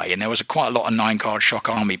in the way, and there was quite a lot of 9-Guard Shock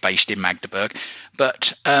Army based in Magdeburg.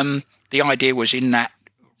 But the idea was in that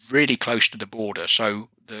really close to the border. So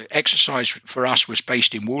the exercise for us was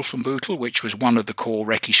based in Wolfenbüttel, which was one of the core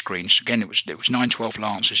recce screens. Again, it was 912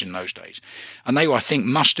 Lancers in those days, and they, I think,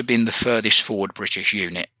 must have been the furthest forward British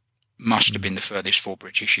unit.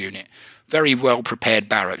 Very well prepared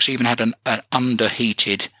barracks. Even had an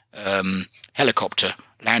underheated helicopter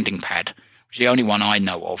landing pad, which is the only one I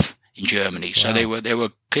know of in Germany. Wow. So they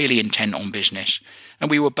were clearly intent on business,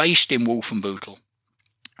 and we were based in Wolfenbüttel,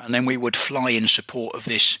 and then we would fly in support of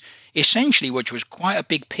this, essentially, which was quite a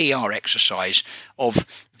big PR exercise of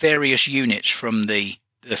various units from the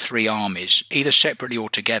three armies, either separately or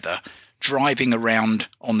together, driving around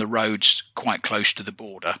on the roads quite close to the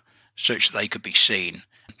border such that they could be seen,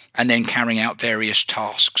 and then carrying out various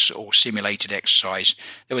tasks or simulated exercise.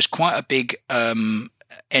 There was quite a big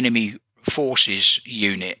enemy forces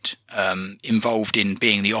unit involved in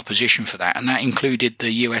being the opposition for that, and that included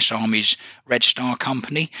the US Army's Red Star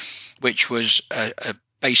Company, which was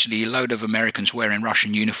basically a load of Americans wearing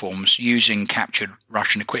Russian uniforms using captured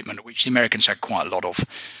Russian equipment, which the Americans had quite a lot of.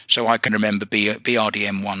 So I can remember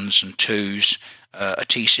BRDM 1s and 2s, a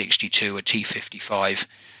T-62, a T-55,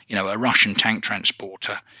 a Russian tank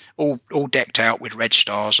transporter, all decked out with red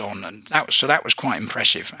stars on, and that was quite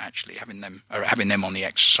impressive, actually, having them on the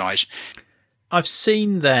exercise. I've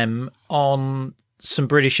seen them on some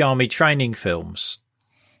British Army training films,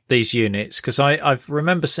 these units, because I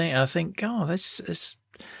remember seeing it, and I think, God, this is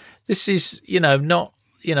not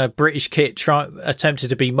British kit attempted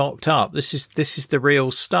to be mocked up. This is the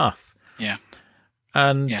real stuff. Yeah,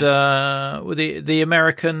 and with the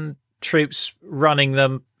American troops running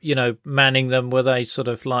them, manning them, were they sort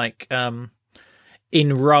of like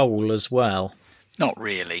in role as well? Not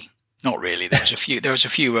really. There was a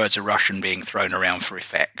few words of Russian being thrown around for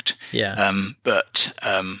effect. Yeah. But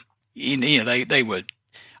they were.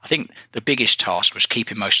 I think the biggest task was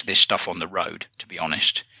keeping most of this stuff on the road, to be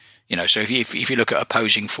honest. So if you look at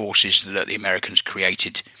opposing forces that the Americans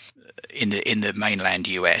created in the mainland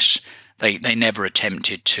US, they never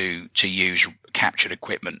attempted to use captured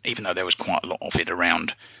equipment, even though there was quite a lot of it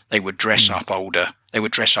around. They would dress up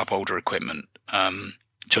older equipment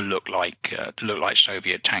to look like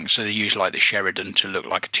Soviet tanks. So they used like the Sheridan to look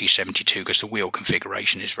like a T-72 because the wheel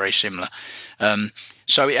configuration is very similar. And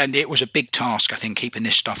it was a big task, I think, keeping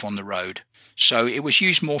this stuff on the road. So it was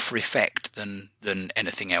used more for effect than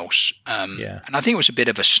anything else. And I think it was a bit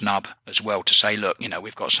of a snub as well to say, look,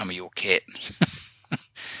 we've got some of your kit,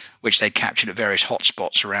 which they captured at various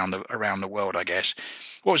hotspots around the world, I guess.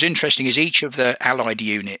 What was interesting is each of the Allied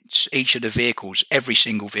units, each of the vehicles, every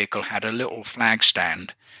single vehicle had a little flag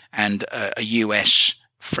stand and a US,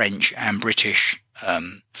 French, and British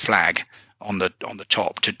flag on the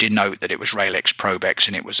top to denote that it was RAILEX Probex,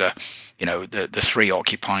 and it was the three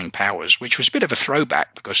occupying powers, which was a bit of a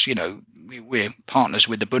throwback because we're partners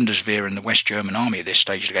with the Bundeswehr and the West German Army at this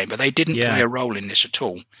stage of the game, but they didn't play a role in this at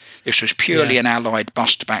all. This was purely an Allied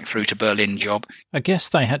bust back through to Berlin job. I guess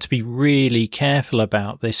they had to be really careful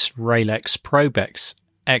about this RAILEX Probex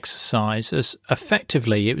exercise, as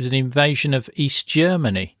effectively it was an invasion of East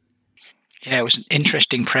Germany. Yeah, it was an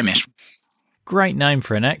interesting premise. Great name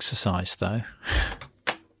for an exercise, though.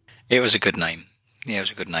 It was a good name. Yeah, it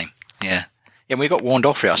was a good name. Yeah. Yeah, we got warned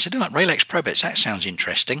off for it. I said, RAILEX Probex, that sounds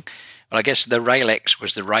interesting. But I guess the RAILEX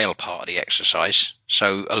was the rail part of the exercise.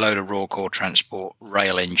 So a load of Royal Corps Transport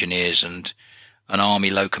rail engineers and an army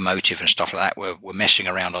locomotive and stuff like that were messing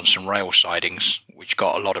around on some rail sidings, which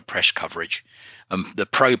got a lot of press coverage. The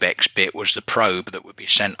Probex bit was the probe that would be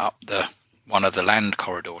sent up one of the land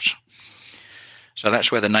corridors. So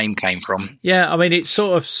that's where the name came from. Yeah, I mean, it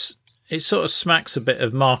sort of smacks a bit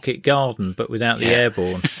of Market Garden, but without the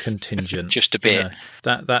airborne contingent. Just a bit.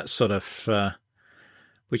 That sort of,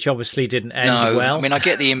 which obviously didn't end well. I mean, I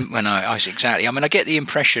get the exactly. I mean, I get the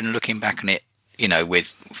impression looking back on it, with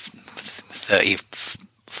 30,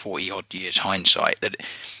 40 odd years hindsight, that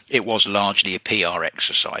it was largely a PR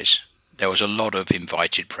exercise. there was a lot of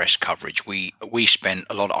invited press coverage. I spent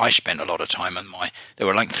a lot of time, and there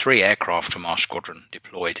were like 3 aircraft from our squadron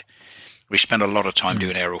deployed. We spent a lot of time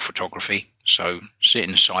doing aerial photography, so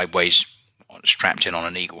sitting sideways, strapped in on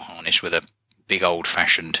an Eagle harness with a big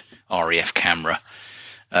old-fashioned REF camera,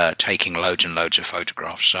 taking loads and loads of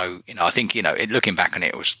photographs. So, I think, looking back on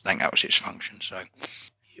it, I think that was its function. So,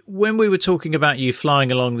 when we were talking about you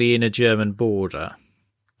flying along the inner German border,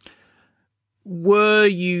 were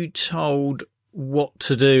you told what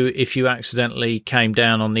to do if you accidentally came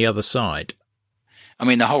down on the other side? I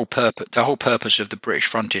mean, the whole purpose of the British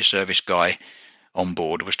Frontier Service guy on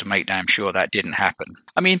board was to make damn sure that didn't happen.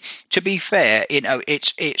 I mean, to be fair,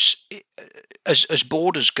 it's as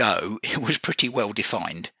borders go, it was pretty well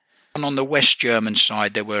defined. And on the West German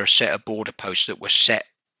side, there were a set of border posts that were set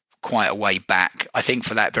quite a way back, I think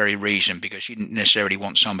for that very reason, because you didn't necessarily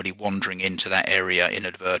want somebody wandering into that area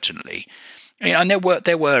inadvertently. And there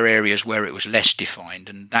were areas where it was less defined,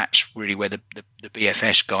 and that's really where the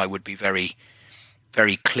BFS guy would be very,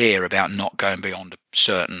 very clear about not going beyond a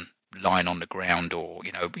certain line on the ground, or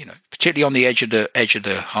particularly on the edge of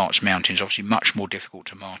the Harz Mountains, obviously much more difficult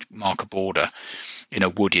to mark a border in a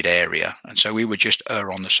wooded area, and so we would just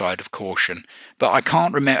err on the side of caution. But I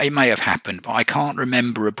can't remember, it may have happened, but I can't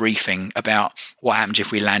remember a briefing about what happens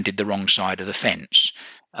if we landed the wrong side of the fence.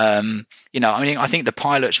 I think the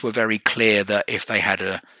pilots were very clear that if they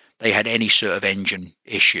had any sort of engine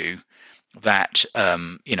issue, that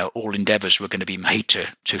all endeavours were going to be made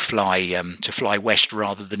to fly west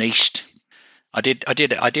rather than east. I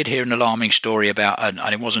did hear an alarming story about, and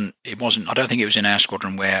it wasn't. I don't think it was in our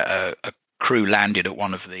squadron, where a crew landed at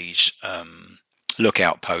one of these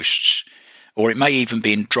lookout posts, or it may even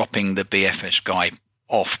been dropping the BFS guy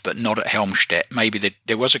off, but not at Helmstedt. Maybe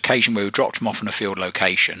there was occasion where we dropped them off in a field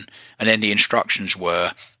location, and then the instructions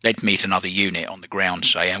were they'd meet another unit on the ground,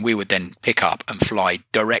 say, and we would then pick up and fly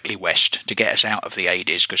directly west to get us out of the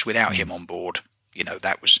ADIS, because without him on board,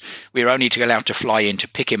 we were only allowed to fly in to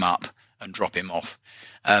pick him up and drop him off.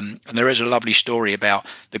 And there is a lovely story about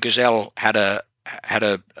the Gazelle had a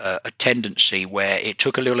tendency where it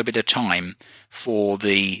took a little bit of time for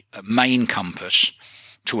the main compass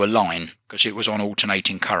to align, because it was on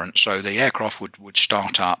alternating current. So the aircraft would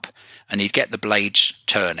start up, and you'd get the blades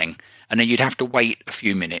turning, and then you'd have to wait a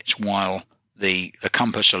few minutes while the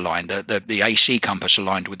compass aligned, the AC compass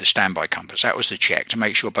aligned with the standby compass. That was the check to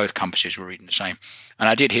make sure both compasses were reading the same. And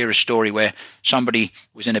I did hear a story where somebody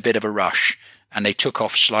was in a bit of a rush, and they took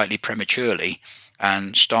off slightly prematurely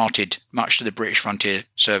and started, much to the British Frontier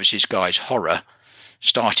Services guys' horror,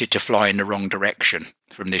 started to fly in the wrong direction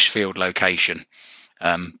from this field location.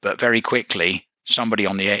 But very quickly, somebody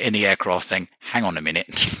in the aircraft think, hang on a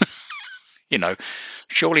minute,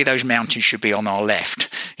 surely those mountains should be on our left,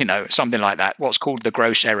 something like that. What's called the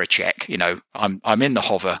gross error check. I'm in the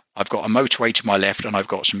hover, I've got a motorway to my left, and I've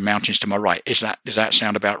got some mountains to my right. Does that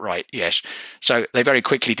sound about right? Yes. So they very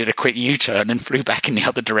quickly did a quick U-turn and flew back in the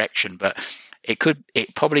other direction. But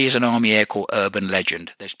it probably is an Army Air Corps urban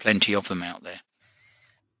legend. There's plenty of them out there.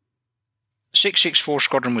 664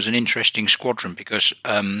 Squadron was an interesting squadron because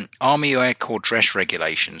Army Air Corps dress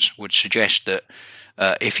regulations would suggest that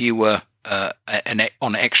if you were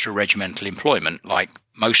on extra regimental employment, like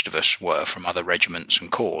most of us were from other regiments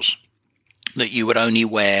and corps, that you would only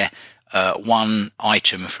wear one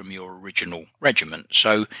item from your original regiment.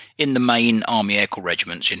 So in the main Army Air Corps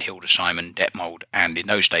regiments in Hildesheim, Detmold, and in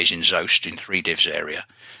those days in Soest, in 3 Divs area,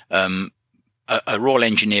 a Royal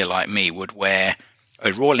Engineer like me would wear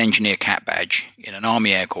a Royal Engineer cap badge in an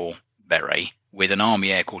Army Air Corps beret with an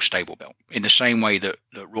Army Air Corps stable belt, in the same way that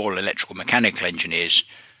Royal Electrical Mechanical Engineers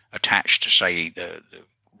attached to, say, the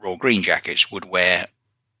Royal Green Jackets would wear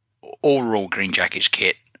all Royal Green Jackets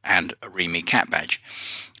kit and a REME cap badge.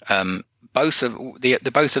 Both of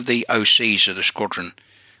the OCs of the squadron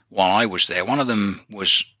while I was there, one of them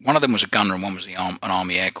was a gunner and one was an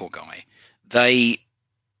Army Air Corps guy. They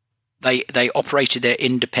operated their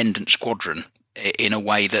independent squadron in a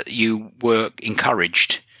way that you were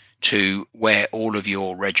encouraged to wear all of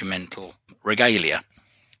your regimental regalia.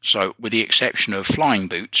 So with the exception of flying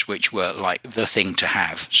boots, which were like the thing to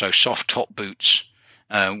have, so soft top boots,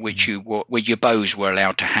 which you wore, with your bows were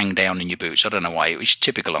allowed to hang down in your boots. I don't know why, it was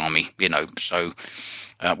typical Army, so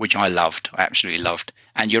which I loved, I absolutely loved.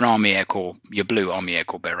 And your Army Air Corps, your blue Army Air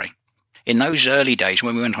Corps beret. In those early days,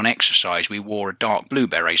 when we went on exercise, we wore a dark blue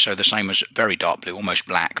beret, so the same as very dark blue, almost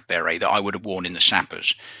black beret that I would have worn in the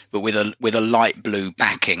sappers, but with a light blue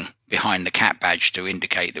backing behind the cap badge to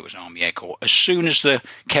indicate there was Army Air Corps. As soon as the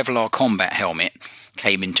Kevlar combat helmet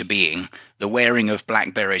came into being, the wearing of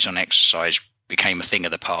black berets on exercise became a thing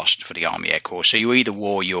of the past for the Army Air Corps. So you either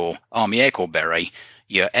wore your Army Air Corps beret,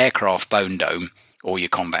 your aircraft bone dome, or your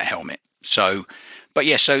combat helmet. So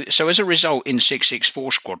as a result, in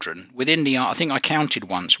 664 Squadron, I think I counted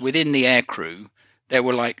once, within the air crew, there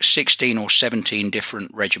were like 16 or 17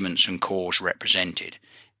 different regiments and corps represented,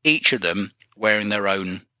 each of them wearing their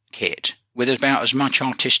own kit, with about as much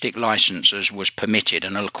artistic license as was permitted,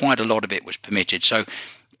 and quite a lot of it was permitted. So,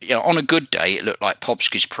 on a good day, it looked like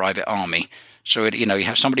Popsky's Private Army. So, you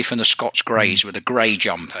have somebody from the Scots Greys with a grey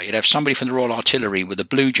jumper. You'd have somebody from the Royal Artillery with a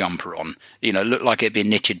blue jumper on. Looked like it'd been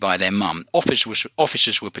knitted by their mum.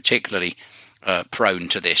 Officers were particularly prone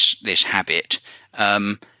to this habit.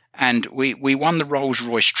 And we won the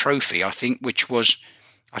Rolls-Royce Trophy, I think, which was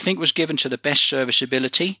given to the best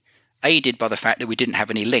serviceability, aided by the fact that we didn't have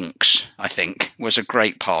any links. I think was a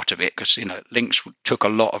great part of it, because links took a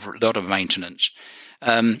lot of maintenance,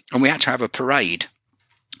 and we had to have a parade.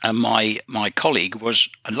 And my colleague was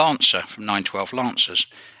a Lancer from 912 Lancers,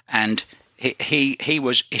 and he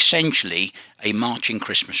was essentially a marching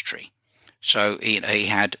Christmas tree. So he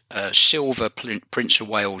had silver Prince of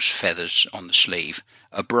Wales feathers on the sleeve,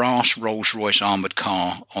 a brass Rolls-Royce armoured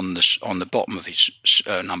car on the bottom of his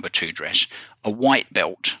number 2 dress, a white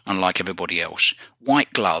belt, unlike everybody else,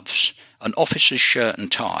 white gloves, an officer's shirt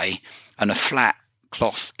and tie, and a flat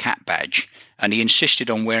cloth cap badge. And he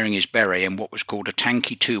insisted on wearing his beret in what was called a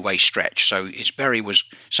tanky 2-way stretch. So his beret was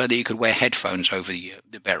so that you could wear headphones over the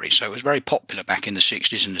beret. So it was very popular back in the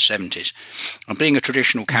 60s and the 70s. And being a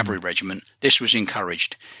traditional cavalry regiment, this was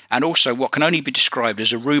encouraged. And also what can only be described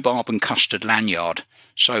as a rhubarb and custard lanyard.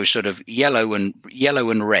 So sort of yellow and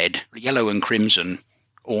red, yellow and crimson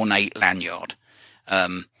ornate lanyard.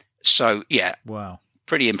 Wow,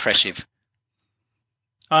 pretty impressive.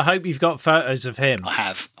 I hope you've got photos of him. I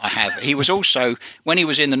have. He was also, when he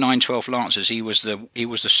was in the 912 Lancers, he was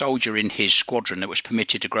the soldier in his squadron that was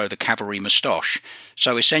permitted to grow the cavalry moustache.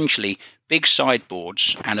 So essentially, big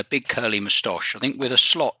sideboards and a big curly moustache. I think with a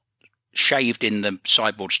slot shaved in the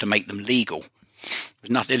sideboards to make them legal.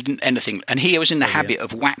 Anything. And he was in the habit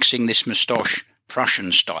of waxing this moustache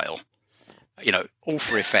Prussian style. All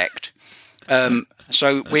for effect.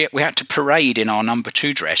 So we had to parade in our number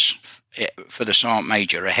 2 dress for the Sergeant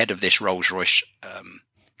Major ahead of this Rolls-Royce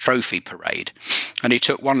trophy parade, and he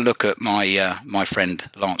took one look at my friend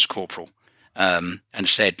Lance Corporal and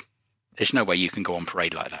said, "There's no way you can go on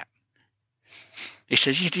parade like that." He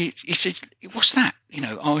said, "What's that?"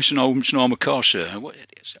 It's an Oldsmobile armoured car, sir. What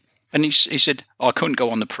it is? And he said, "I couldn't go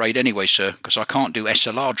on the parade anyway, sir, because I can't do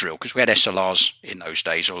SLR drill," because we had SLRs in those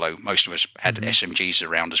days, although most of us had SMGs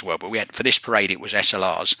around as well. But for this parade, it was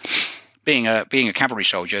SLRs. Being a cavalry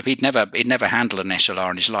soldier, he'd never handled an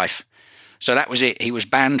SLR in his life. So that was it. He was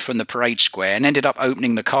banned from the parade square and ended up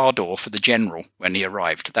opening the car door for the general when he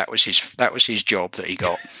arrived. That was his job that he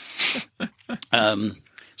got.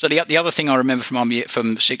 So the other thing I remember from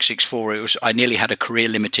 664, it was I nearly had a career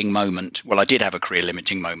limiting moment. Well, I did have a career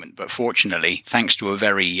limiting moment, but fortunately, thanks to a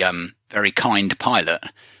very very kind pilot,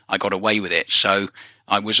 I got away with it. So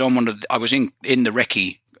I was in the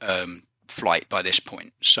recce flight by this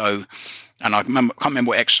point. So, and I can't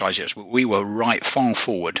remember what exercise it was, but we were right far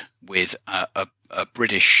forward with a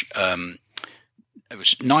British. It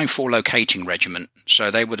was 9-4 locating regiment.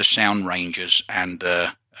 So they were the sound rangers and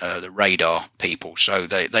the radar people. So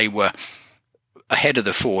they were ahead of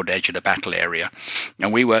the forward edge of the battle area,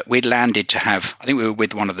 and we'd landed to have. I think we were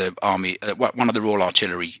with one of the Royal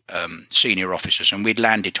Artillery senior officers, and we'd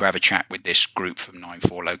landed to have a chat with this group from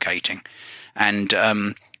 9-4 locating, and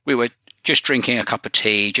we were just drinking a cup of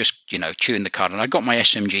tea, just chewing the cud, and I got my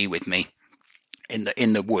SMG with me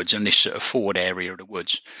in the woods, in this sort of forward area of the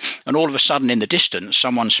woods, and all of a sudden in the distance,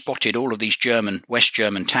 someone spotted all of these West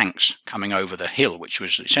German tanks coming over the hill, which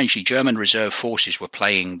was essentially German reserve forces were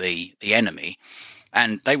playing the enemy,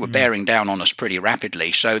 and they were bearing down on us pretty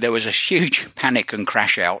rapidly. So there was a huge panic and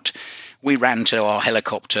crash out. We ran to our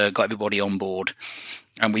helicopter, got everybody on board,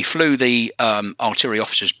 and we flew the artillery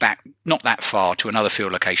officers back not that far to another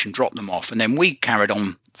field location, dropped them off, and then we carried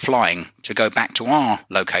on flying to go back to our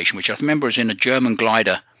location, which I remember was in a German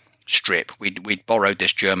glider strip. We'd borrowed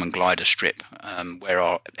this German glider strip where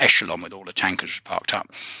our echelon with all the tankers was parked up.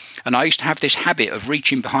 And I used to have this habit of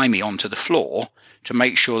reaching behind me onto the floor to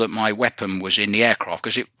make sure that my weapon was in the aircraft,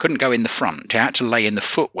 because it couldn't go in the front. It had to lay in the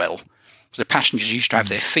footwell. So the passengers used to have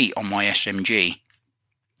their feet on my SMG.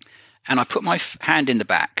 And I put my hand in the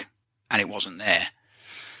back, and it wasn't there.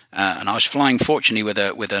 And I was flying, fortunately,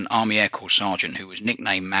 with an Army Air Corps sergeant who was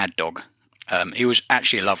nicknamed Mad Dog. He was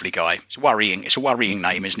actually a lovely guy. It's a worrying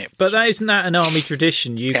name, isn't it? But isn't that an army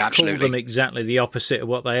tradition? You Yeah, call them exactly the opposite of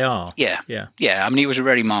what they are. Yeah. I mean, he was a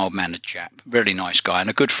very mild-mannered chap, really nice guy, and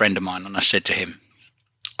a good friend of mine. And I said to him,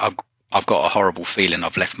 I've got a horrible feeling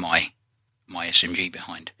I've left my SMG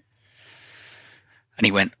behind. And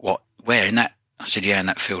he went, what? Where? In that? I said, yeah, in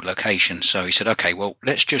that field location. So he said, okay, well,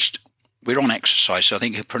 we're on exercise, so I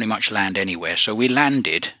think he'll pretty much land anywhere. So we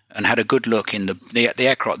landed and had a good look in the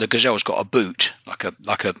aircraft. The Gazelle's got a boot, like a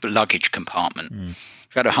luggage compartment. We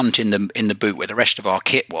had a hunt in the boot where the rest of our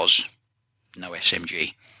kit was. No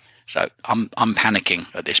SMG. So I'm panicking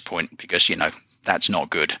at this point because, that's not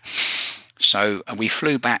good. So we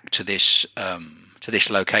flew back to this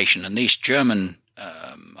location, and these German,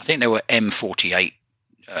 I think they were M48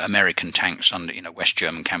 American tanks under, West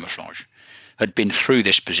German camouflage, had been through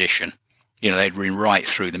this position. They'd been right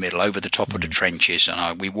through the middle, over the top of the trenches,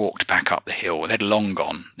 and we walked back up the hill. They'd long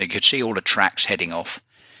gone. They could see all the tracks heading off,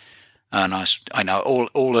 and I know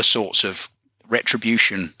all the sorts of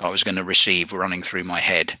retribution I was going to receive were running through my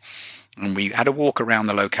head. And we had a walk around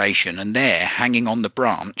the location, and there, hanging on the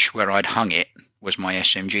branch where I'd hung it, was my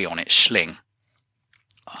SMG on its sling.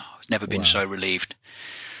 I've never been so relieved.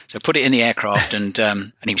 So put it in the aircraft, and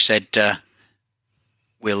he said,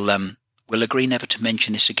 "We'll agree never to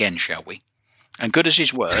mention this again, shall we?" And good as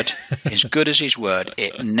his word,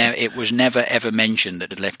 it was never ever mentioned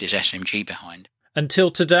that had left his SMG behind. Until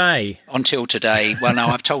today. Well, no,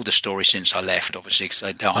 I've told the story since I left, obviously, because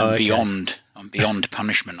I'm beyond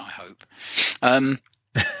punishment, I hope.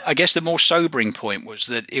 I guess the more sobering point was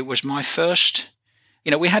that it was my first.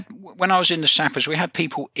 When I was in the sappers, we had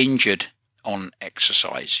people injured on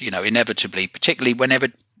exercise. Inevitably, particularly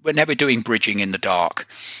whenever doing bridging in the dark,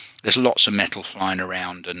 there's lots of metal flying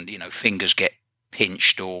around, and fingers get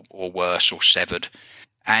pinched or worse or severed.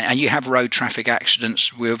 And you have road traffic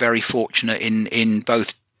accidents. We were very fortunate in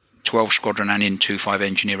both 12 Squadron and in 2-5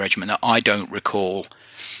 Engineer Regiment that I don't recall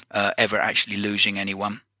ever actually losing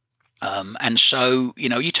anyone. And so,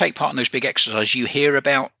 you take part in those big exercises, you hear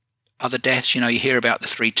about other deaths. You hear about the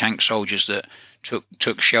 3 tank soldiers that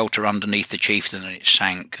took shelter underneath the Chieftain and it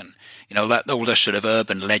sank, and that all those sort of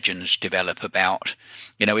urban legends develop about,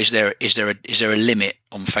 is there a limit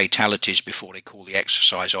on fatalities before they call the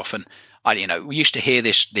exercise off? And we used to hear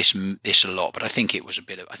this a lot, but I think it was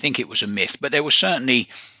a myth. But there was certainly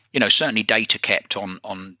data kept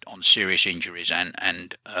on serious injuries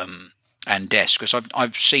and deaths, because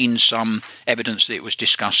I've seen some evidence that it was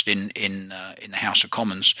discussed in the House of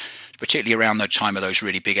Commons, particularly around the time of those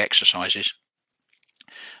really big exercises.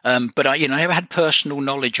 But I never had personal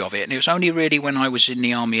knowledge of it, and it was only really when I was in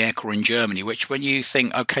the Army Air Corps in Germany, which, when you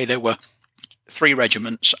think, okay, there were 3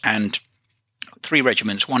 regiments, 1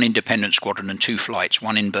 independent squadron and 2 flights,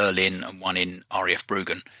 1 in Berlin and 1 in RAF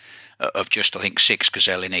Bruggen, of just, I think, 6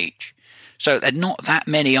 Gazelle in each. So there are not that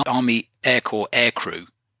many Army Air Corps aircrew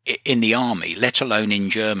in the army, let alone in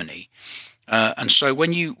Germany. And so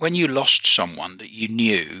when you lost someone that you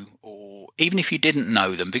knew, or even if you didn't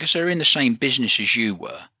know them, because they're in the same business as you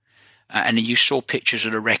were, and you saw pictures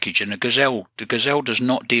of the wreckage, and the Gazelle does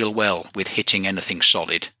not deal well with hitting anything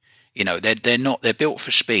solid. They're built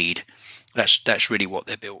for speed. That's really what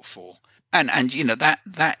they're built for. And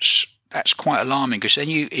that's quite alarming, because then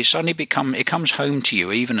it comes home to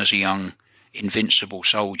you, even as a young invincible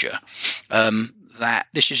soldier, that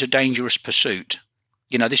this is a dangerous pursuit.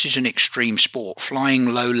 This is an extreme sport,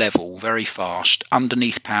 flying low level, very fast,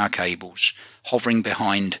 underneath power cables, hovering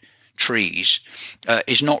behind trees,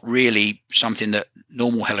 is not really something that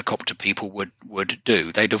normal helicopter people would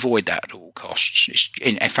do. They'd avoid that at all costs.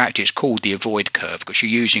 In fact, it's called the avoid curve, because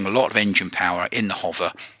you're using a lot of engine power in the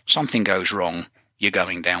hover. Something goes wrong, you're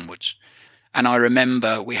going downwards. And I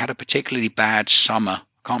remember we had a particularly bad summer.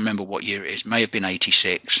 I can't remember what year it is, may have been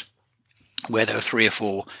 86, where there were 3 or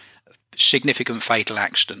 4 significant fatal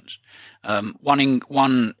accidents.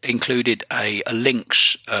 One included a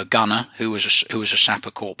Lynx gunner who was a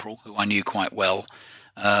sapper corporal who I knew quite well,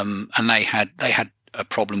 and they had a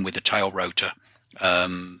problem with the tail rotor,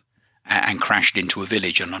 and crashed into a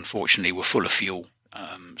village, and unfortunately were full of fuel.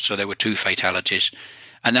 So there were 2 fatalities.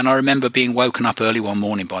 And then I remember being woken up early one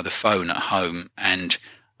morning by the phone at home and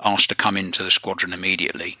asked to come into the squadron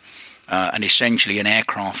immediately. And essentially an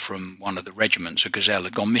aircraft from one of the regiments, a Gazelle,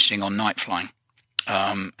 had gone missing on night flying.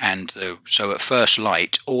 So at first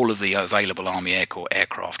light, all of the available Army Air Corps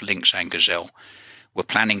aircraft, Lynx and Gazelle, were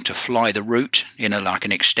planning to fly the route in like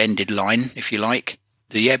an extended line, if you like,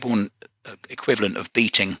 the airborne equivalent of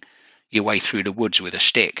beating your way through the woods with a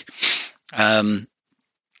stick. And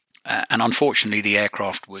unfortunately, the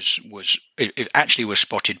aircraft was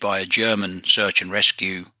spotted by a German search and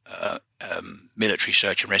rescue military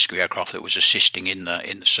search and rescue aircraft that was assisting in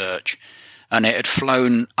the search, and it had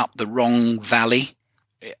flown up the wrong valley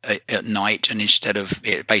at night, and instead of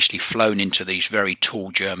it basically flown into these very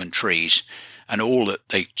tall German trees, and all that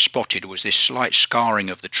they spotted was this slight scarring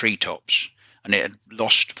of the treetops, and it had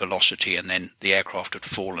lost velocity, and then the aircraft had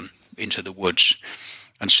fallen into the woods.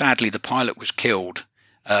 And sadly, the pilot was killed.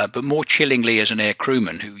 But more chillingly, as an air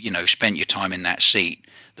crewman who, spent your time in that seat,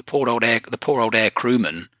 the poor old air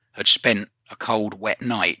crewman had spent a cold, wet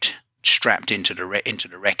night strapped into the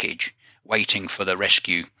wreckage, waiting for the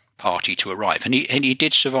rescue party to arrive, and he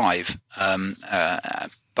did survive.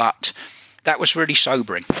 But that was really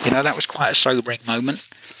sobering. That was quite a sobering moment,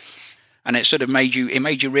 and it sort of made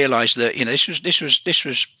you realise that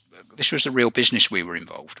this was the real business we were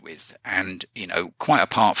involved with, and quite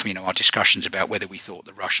apart from our discussions about whether we thought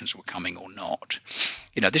the Russians were coming or not,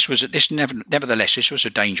 nevertheless this was a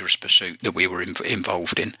dangerous pursuit that we were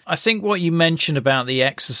involved in. I think what you mentioned about the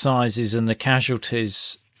exercises and the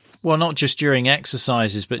casualties, well, not just during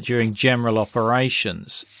exercises but during general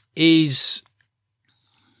operations, is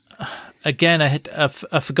again a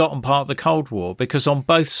forgotten part of the Cold War, because on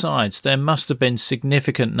both sides there must have been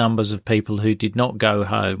significant numbers of people who did not go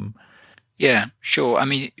home. Yeah, sure. I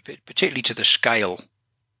mean, particularly to the scale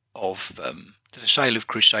of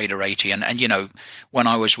Crusader 80, and when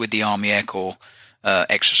I was with the Army Air Corps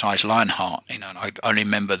exercise Lionheart, I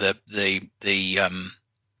remember the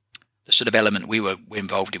sort of element we were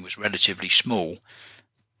involved in was relatively small,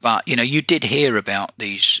 but you did hear about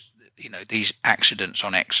these accidents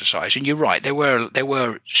on exercise, and you're right, there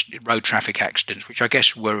were road traffic accidents, which I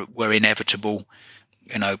guess were inevitable,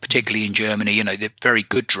 particularly in Germany. They're very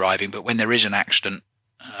good driving, but when there is an accident,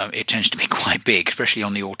 it tends to be quite big, especially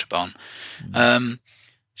on the Autobahn.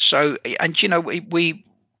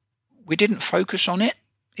 We didn't focus on it.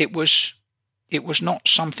 It was not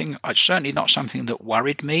something, certainly not something that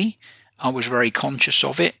worried me. I was very conscious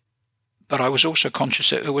of it, but I was also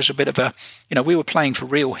conscious that it was a bit of a, we were playing for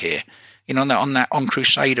real here. On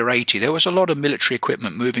Crusader 80, there was a lot of military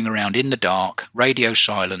equipment moving around in the dark, radio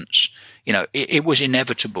silence. It was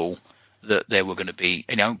inevitable that there were going to be,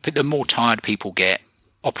 the more tired people get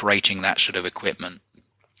operating that sort of equipment,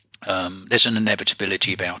 there's an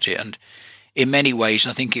inevitability about it. And in many ways,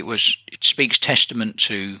 I think it speaks testament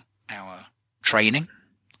to our training.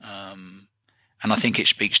 And I think it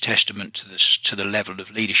speaks testament to the level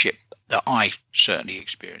of leadership that I certainly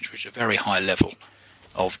experienced, which is a very high level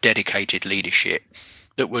of dedicated leadership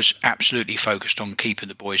that was absolutely focused on keeping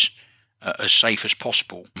the boys as safe as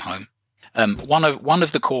possible home. One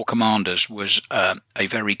of the corps commanders was a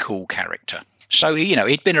very cool character. So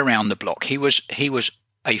he'd been around the block. He was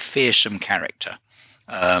a fearsome character,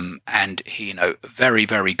 and he very,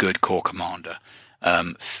 very good corps commander.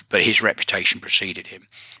 But his reputation preceded him.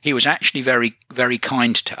 He was actually very, very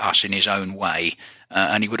kind to us in his own way,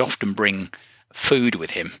 and he would often bring food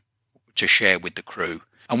with him to share with the crew.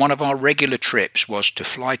 And one of our regular trips was to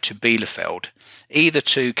fly to Bielefeld, either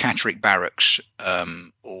to Catterick Barracks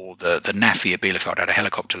or the NAFI of Bielefeld had a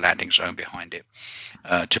helicopter landing zone behind it,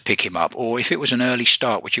 to pick him up. Or if it was an early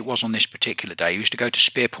start, which it was on this particular day, he used to go to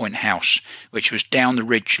Spearpoint House, which was down the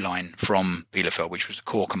ridge line from Bielefeld, which was the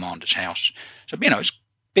Corps Commander's house. So, it's a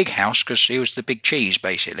big house because he was the big cheese,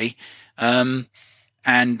 basically. And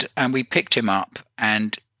we picked him up,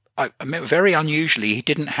 and I mean, very unusually, he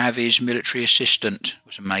didn't have his military assistant, who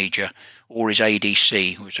was a major, or his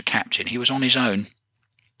ADC, who was a captain. He was on his own.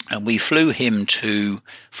 And we flew him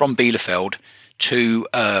from Bielefeld to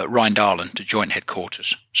Rheindahlen, to Joint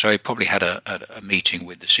Headquarters. So he probably had a meeting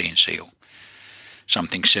with the CNC or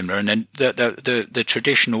something similar. And then the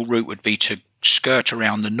traditional route would be to skirt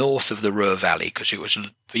around the north of the Ruhr Valley, because it was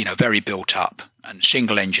very built up, and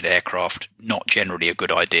single-engine aircraft, not generally a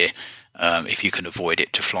good idea. If you can avoid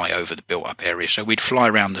it, to fly over the built-up area. So we'd fly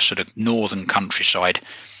around the sort of northern countryside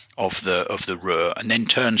of the Ruhr, and then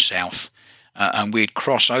turn south, and we'd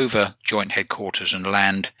cross over Joint Headquarters and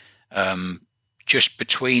land just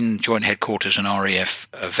between Joint Headquarters and RAF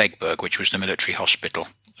Vegberg, which was the military hospital.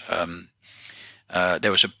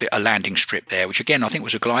 There was a landing strip there, which again I think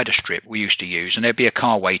was a glider strip we used to use, and there'd be a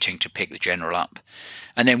car waiting to pick the general up,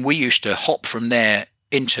 and then we used to hop from there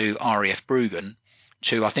into RAF Bruggen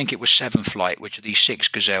to, I think it was 7 Flight, which are these 6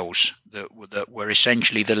 Gazelles that were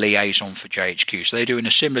essentially the liaison for JHQ. So they're doing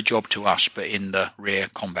a similar job to us, but in the rear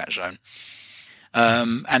combat zone.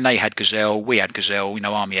 And they had Gazelle, we had Gazelle,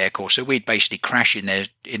 Army Air Corps. So we'd basically crash in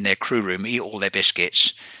their crew room, eat all their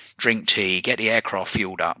biscuits, drink tea, get the aircraft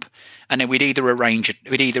fueled up, and then we'd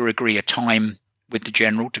either agree a time with the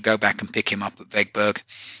general to go back and pick him up at Vegberg,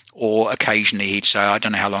 or occasionally he'd say, I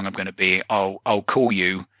don't know how long I'm going to be, I'll call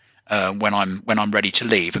you when I'm ready to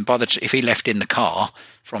leave. And if he left in the car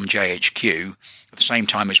from JHQ at the same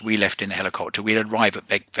time as we left in the helicopter, we'd arrive at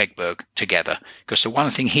Vegberg together. Because the one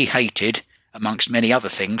thing he hated, amongst many other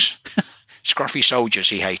things, scruffy soldiers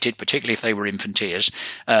he hated, particularly if they were infanteers,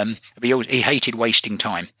 he hated wasting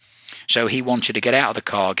time. So he wanted to get out of the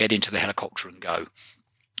car, get into the helicopter and go.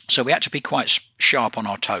 So we had to be quite sharp on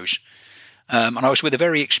our toes. And I was with a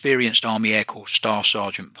very experienced Army Air Corps Staff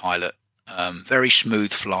Sergeant pilot, very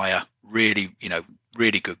smooth flyer, really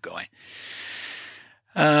good guy.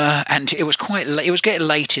 And it was quite late. It was getting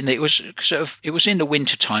late it was in the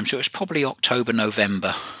winter time, so it was probably October,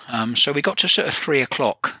 November. So we got to sort of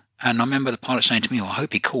 3:00, and I remember the pilot saying to me, "Oh, I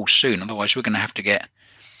hope he calls soon, otherwise we're going to have to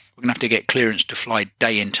get clearance to fly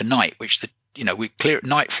day into night." Which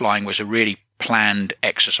night flying was a really planned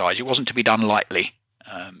exercise. It wasn't to be done lightly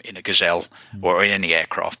in a Gazelle or in any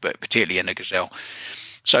aircraft, but particularly in a Gazelle.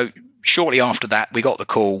 So shortly after that, we got the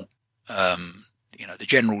call.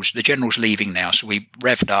 The general's leaving now, so we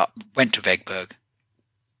revved up, went to Vegberg,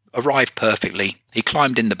 arrived perfectly. He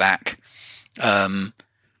climbed in the back,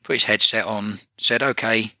 put his headset on, said,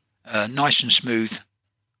 "Okay, nice and smooth.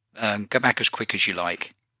 Go back as quick as you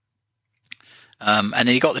like." And then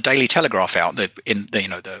he got the Daily Telegraph out,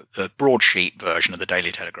 the broadsheet version of the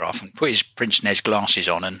Daily Telegraph, and put his Prince Nez glasses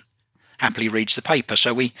on and happily reads the paper.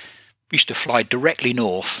 So we used to fly directly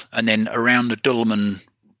north and then around the Dulman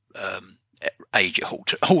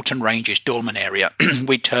Halton Ranges, Dulman area.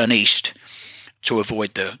 We'd turn east to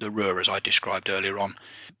avoid the Ruhr, as I described earlier on.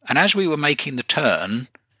 And as we were making the turn,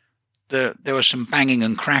 there was some banging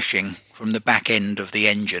and crashing from the back end of the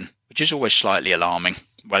engine, which is always slightly alarming.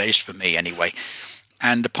 Well, it is for me anyway.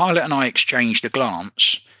 And the pilot and I exchanged a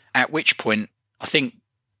glance, at which point, I think,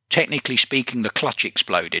 technically speaking, the clutch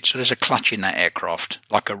exploded. So there's a clutch in that aircraft,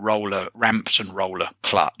 like a roller, ramps and roller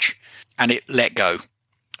clutch. And it let go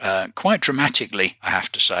quite dramatically, I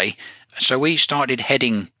have to say. So we started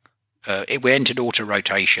heading, we entered auto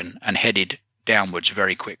rotation and headed downwards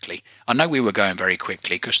very quickly. I know we were going very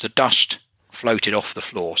quickly because the dust floated off the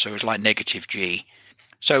floor, so it was like negative G.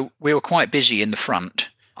 So we were quite busy in the front.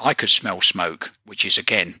 I could smell smoke, which is,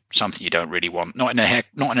 again, something you don't really want. Not in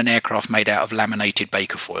an aircraft made out of laminated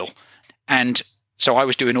Baker foil. And so I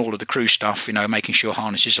was doing all of the crew stuff, making sure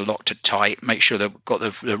harnesses are locked tight, make sure they've got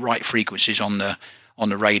the right frequencies on the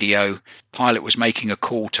radio. Pilot was making a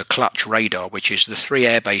call to Clutch Radar, which is the 3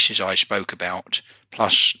 air bases I spoke about,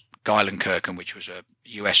 plus Geilenkirchen, which was a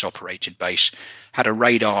US-operated base, had a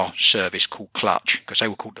radar service called Clutch, because they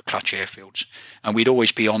were called the Clutch airfields. And we'd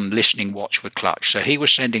always be on listening watch with Clutch. So he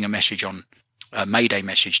was sending a Mayday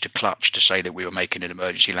message to Clutch to say that we were making an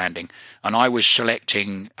emergency landing. And I was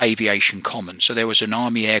selecting Aviation Common. So there was an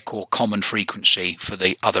Army Air Corps common frequency for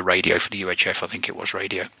the other radio, for the UHF, I think it was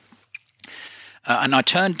radio. And I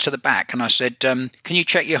turned to the back and I said, "Can you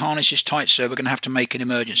check your harnesses tight, sir? We're going to have to make an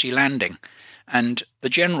emergency landing." And the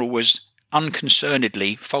general was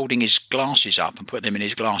unconcernedly folding his glasses up and putting them in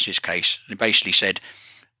his glasses case. And he basically said,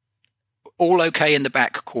 "All okay in the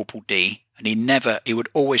back, Corporal D." And he would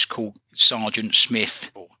always call Sergeant Smith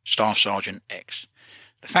or Staff Sergeant X.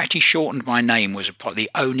 The fact he shortened my name was probably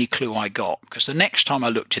the only clue I got, because the next time I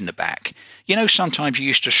looked in the back, sometimes you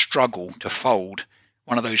used to struggle to fold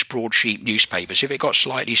one of those broadsheet newspapers if it got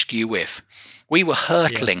slightly skew with. We were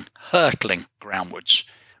hurtling groundwards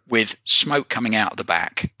with smoke coming out of the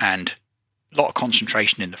back and a lot of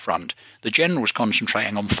concentration in the front. The general was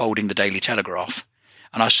concentrating on folding the Daily Telegraph.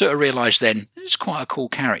 And I sort of realised then, it's quite a cool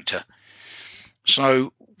character.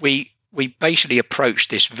 So we basically approached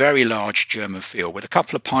this very large German field with a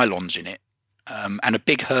couple of pylons in it and a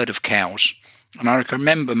big herd of cows. And I can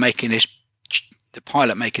remember the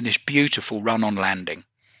pilot making this beautiful run-on landing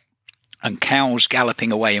and cows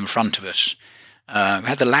galloping away in front of us. We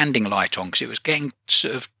had the landing light on because it was getting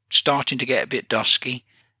starting to get a bit dusky.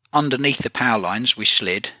 Underneath the power lines, we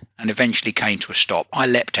slid and eventually came to a stop. I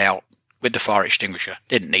leapt out with the fire extinguisher.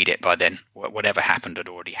 Didn't need it by then. Whatever happened had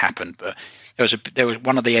already happened. But there was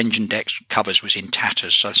one of the engine deck covers was in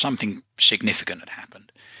tatters, so something significant had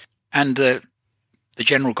happened. And the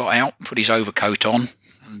general got out, put his overcoat on,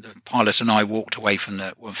 and the pilot and I walked away from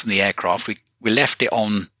the aircraft. We left it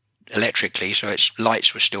on electrically, so its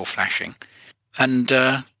lights were still flashing. And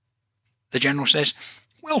the general says,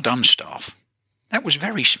 "Well done, staff. That was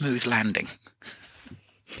very smooth landing."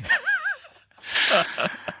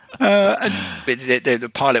 And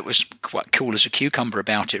the pilot was quite cool as a cucumber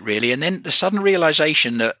about it, really. And then the sudden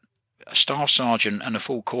realization that a staff sergeant and a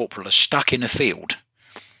full corporal are stuck in a field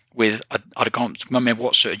with, I can't remember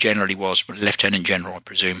what sort of general he was, but a lieutenant general, I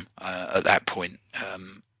presume, at that point.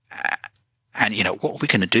 And, what are we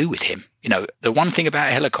going to do with him? The one thing about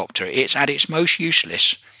a helicopter, it's at its most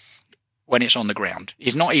useless when it's on the ground.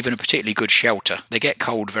 It's not even a particularly good shelter. They get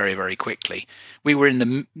cold very, very quickly. We were in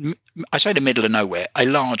the middle of nowhere, a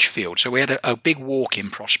large field. So we had a big walk-in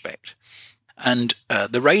prospect. And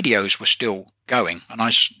the radios were still going. And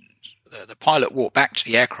the pilot walked back to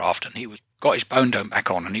the aircraft, and got his bone dome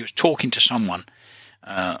back on, and he was talking to someone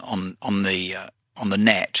on the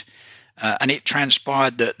net. And it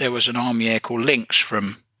transpired that there was an Army Air Corps Lynx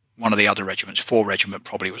from one of the other regiments, 4 Regiment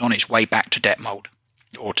probably, was on its way back to Detmold,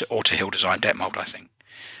 or to Hill Design Detmold, I think,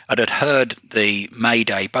 and had heard the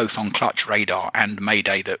Mayday both on Clutch radar and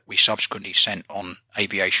Mayday that we subsequently sent on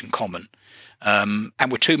Aviation Common,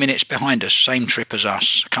 and were 2 minutes behind us, same trip as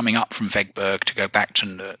us, coming up from Vegberg to go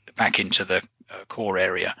back into the core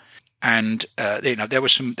area. And there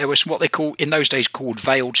was some what they call in those days called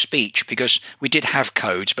veiled speech, because we did have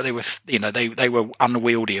codes, but they were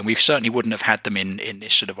unwieldy, and we certainly wouldn't have had them in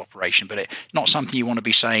this sort of operation. But it's not something you want to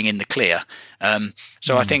be saying in the clear.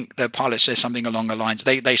 So I think the pilot says something along the lines.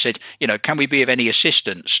 They said, can we be of any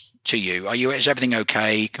assistance to you? Is everything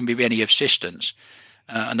okay? Can we be any assistance?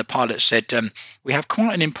 And the pilot said, we have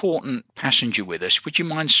quite an important passenger with us. Would you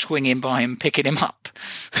mind swinging by and picking him up?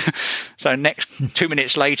 So 2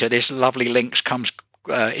 minutes later, this lovely Lynx comes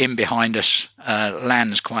in behind us,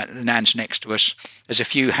 lands next to us. There's a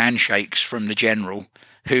few handshakes from the general,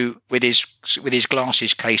 who, with his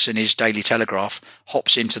glasses case and his Daily Telegraph,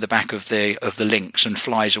 hops into the back of the Lynx and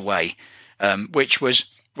flies away, which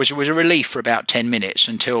was a relief for about 10 minutes,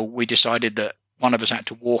 until we decided that one of us had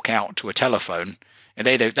to walk out to a telephone. And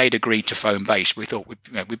they'd agreed to phone base. We thought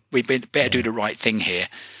we'd better do the right thing here.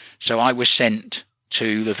 So I was sent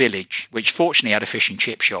to the village, which fortunately had a fish and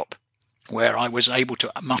chip shop, where I was able to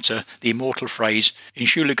mutter the immortal phrase,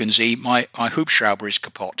 "Entschuldigen Sie, my Hubschrauber is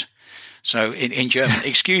kaputt." So in German,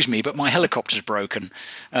 excuse me, but my helicopter's broken,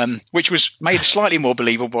 which was made slightly more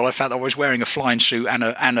believable. I felt I was wearing a flying suit and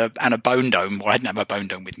a bone dome. Well, I didn't have a bone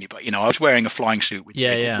dome with me, but I was wearing a flying suit with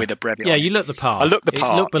a brevet. Yeah, you looked the part. I looked the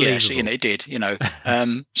part. It looked believable. Yes, it did.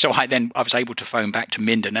 So I was able to phone back to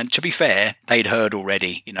Minden, and to be fair, they'd heard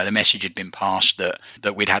already. The message had been passed that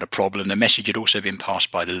we'd had a problem. The message had also been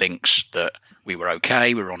passed by the Lynx that we were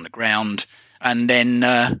okay, we were on the ground, and then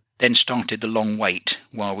started the long wait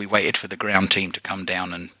while we waited for the ground team to come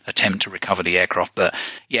down and attempt to recover the aircraft. But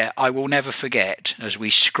yeah, I will never forget, as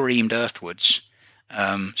we screamed earthwards,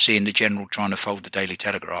 seeing the general trying to fold the Daily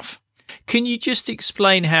Telegraph. Can you just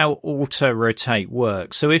explain how auto-rotate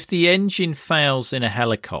works? So if the engine fails in a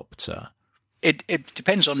helicopter... It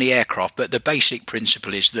depends on the aircraft, but the basic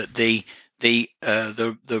principle is that the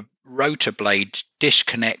rotor blades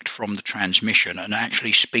disconnect from the transmission and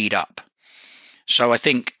actually speed up. So I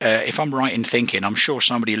think, if I'm right in thinking, I'm sure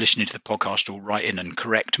somebody listening to the podcast will write in and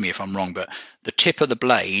correct me if I'm wrong, but the tip of the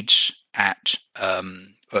blades at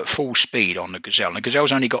full speed on the Gazelle, and the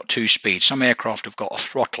Gazelle's only got 2 speeds. Some aircraft have got a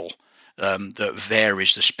throttle that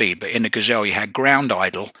varies the speed, but in the Gazelle you had ground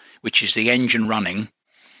idle, which is the engine running,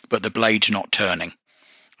 but the blade's not turning.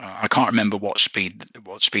 I can't remember what speed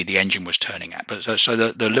the engine was turning at, but so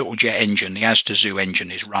the little jet engine, the Azta Zoo engine,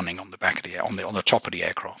 is running on the back of on the top of the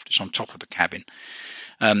aircraft. It's on top of the cabin,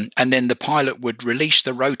 and then the pilot would release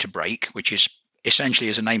the rotor brake, which is essentially,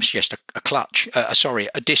 as the name suggests,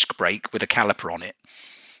 a disc brake with a caliper on it.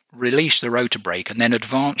 Release the rotor brake and then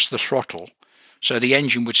advance the throttle, so the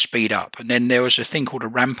engine would speed up. And then there was a thing called a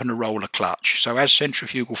ramp and a roller clutch. So as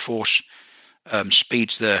centrifugal force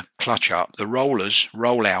speeds the clutch up, the rollers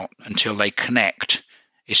roll out until they connect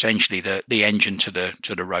essentially the engine to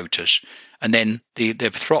the rotors, and then the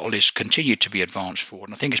throttle is continued to be advanced forward.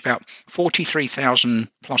 And I think it's about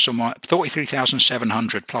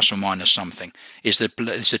 43,700 plus or minus something is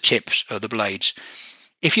the tips of the blades.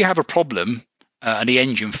 If you have a problem and the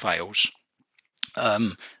engine fails,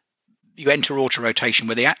 you enter auto rotation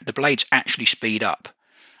where the blades actually speed up.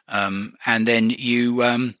 And then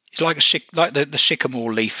it's like the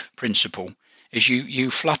sycamore leaf principle. Is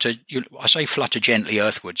you flutter. I say flutter gently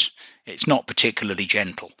earthwards. It's not particularly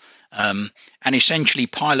gentle. And essentially,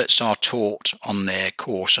 pilots are taught on their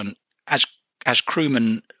course, and as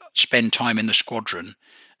crewmen spend time in the squadron,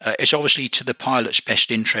 it's obviously to the pilot's best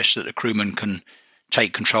interest that the crewmen can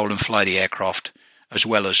take control and fly the aircraft as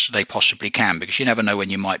well as they possibly can, because you never know when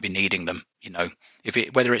you might be needing them.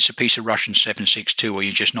 Whether it's a piece of Russian 762 or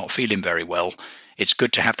you're just not feeling very well, it's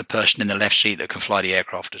good to have the person in the left seat that can fly the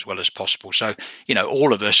aircraft as well as possible. So,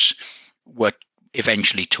 all of us were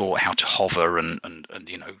eventually taught how to hover, and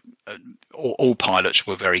all pilots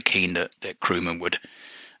were very keen that their crewmen would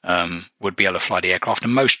would be able to fly the aircraft,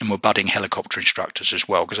 and most of them were budding helicopter instructors as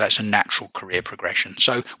well, because that's a natural career progression.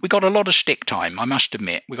 So we got a lot of stick time, I must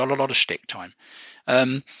admit. We got a lot of stick time.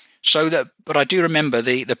 But I do remember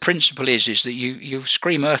the principle is that you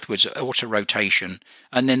scream earthwards at auto rotation,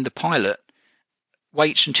 and then the pilot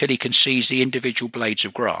waits until he can seize the individual blades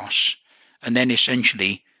of grass, and then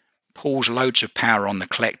essentially pulls loads of power on the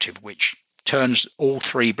collective, which turns all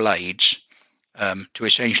three blades to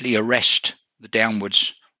essentially arrest the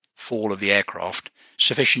downwards fall of the aircraft,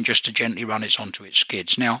 sufficient just to gently run it onto its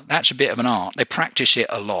skids. Now, that's a bit of an art. They practice it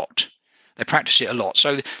a lot.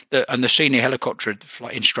 So the senior helicopter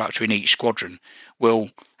flight instructor in each squadron will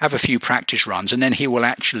have a few practice runs, and then he will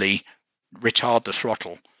actually retard the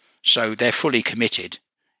throttle. So they're fully committed.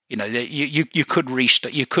 You could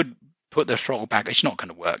restart, you could put the throttle back. It's not going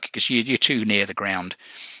to work because you're too near the ground.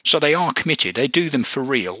 So they are committed. They do them for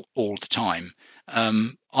real all the time.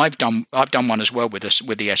 I've done one as well with the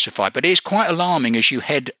SFI, but it is quite alarming as you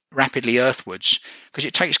head rapidly earthwards, because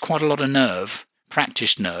it takes quite a lot of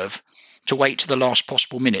practiced nerve, to wait to the last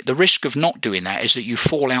possible minute. The risk of not doing that is that you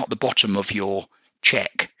fall out the bottom of your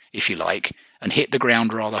check, if you like, and hit the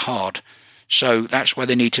ground rather hard. So that's why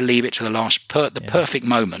they need to leave it to the last, perfect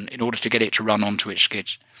moment in order to get it to run onto its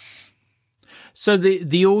skids. So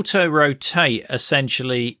the auto rotate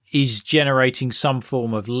essentially is generating some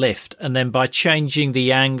form of lift, and then by changing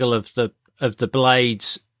the angle of the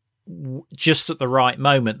blades just at the right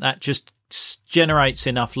moment, that just generates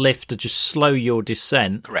enough lift to just slow your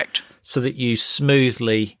descent. Correct. So that you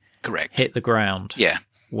smoothly hit the ground. Yeah.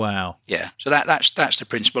 Wow. Yeah. So that's the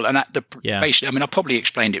principle, and basically, I mean, I probably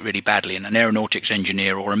explained it really badly, and an aeronautics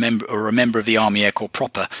engineer or a member of the Army Air Corps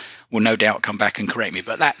proper will no doubt come back and correct me.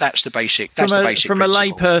 But that's the basic. That's the basic. From principle.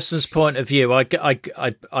 a layperson's point of view, I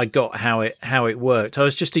got how it worked. I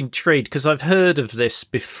was just intrigued because I've heard of this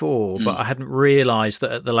before, but I hadn't realised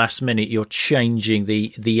that at the last minute you're changing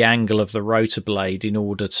the angle of the rotor blade in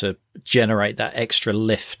order to generate that extra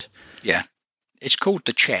lift. Yeah, it's called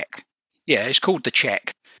the check. Yeah, it's called the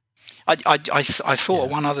check. I thought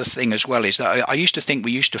one other thing as well is that I used to think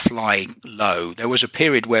we used to fly low. There was a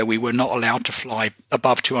period where we were not allowed to fly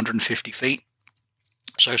above 250 feet.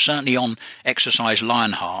 So certainly on exercise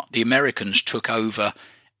Lionheart, the Americans took over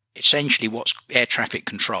essentially what's air traffic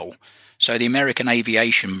control. So the American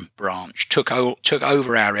Aviation Branch took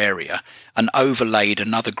over our area and overlaid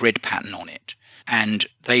another grid pattern on it. And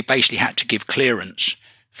they basically had to give clearance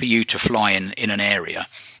for you to fly in an area,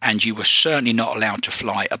 and you were certainly not allowed to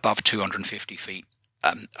fly above 250 feet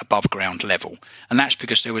above ground level. And that's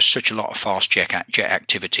because there was such a lot of fast jet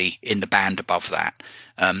activity in the band above that.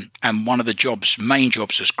 And one of the main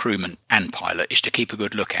jobs as crewman and pilot is to keep a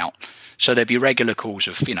good lookout. So there'd be regular calls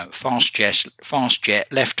of, fast jet,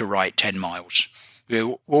 left to right, 10 miles. We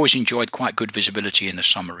always enjoyed quite good visibility in the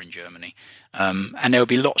summer in Germany. And there would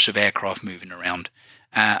be lots of aircraft moving around.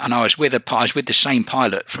 And I was with the same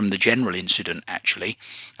pilot from the general incident, actually,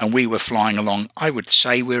 and we were flying along. I would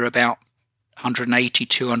say we're about 180,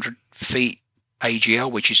 200 feet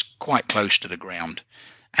AGL, which is quite close to the ground.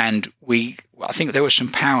 And I think there were some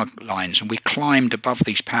power lines, and we climbed above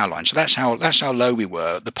these power lines. So that's how low we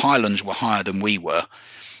were. The pylons were higher than we were.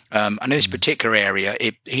 And in this particular area,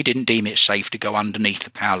 he didn't deem it safe to go underneath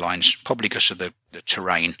the power lines, probably because of the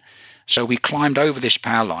terrain. So we climbed over this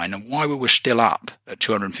power line, and while we were still up at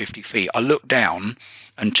 250 feet, I looked down,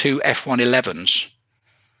 and two F-111s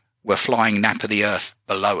were flying nap of the earth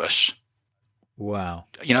below us. Wow.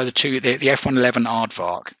 The F-111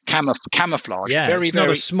 Aardvark, camouflage. Yeah, very, it's not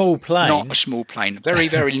very, a small plane. Not a small plane. Very,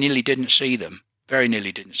 very nearly didn't see them. Very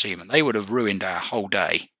nearly didn't see them. They would have ruined our whole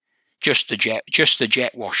day. Just the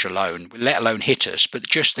jet wash alone, let alone hit us, but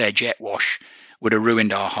just their jet wash would have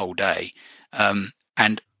ruined our whole day.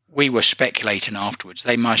 And we were speculating afterwards.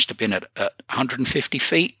 They must have been at 150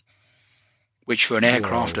 feet, which for an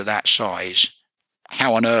aircraft of that size,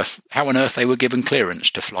 how on earth they were given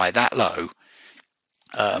clearance to fly that low,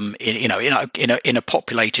 in a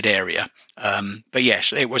populated area. But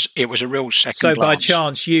yes, it was a real second. So glance. By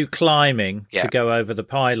chance, you climbing to go over the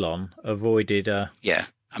pylon avoided. Yeah,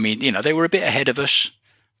 I mean, they were a bit ahead of us.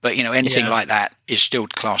 But, anything like that is still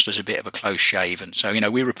classed as a bit of a close shave. And so,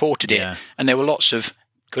 we reported it, and there were lots of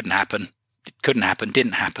couldn't happen,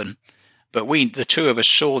 didn't happen. But the two of us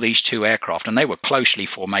saw these two aircraft, and they were closely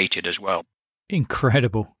formated as well.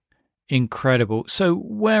 Incredible. So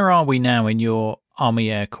where are we now in your Army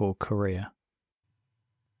Air Corps career?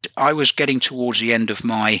 I was getting towards the end of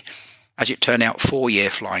my, as it turned out, 4-year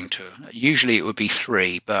flying tour. Usually it would be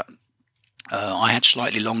 3, but I had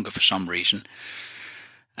slightly longer for some reason.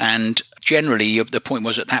 And generally, the point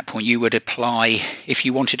was at that point you would apply, if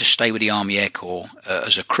you wanted to stay with the Army Air Corps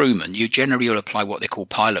as a crewman, you generally would apply what they call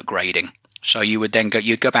pilot grading. So you would then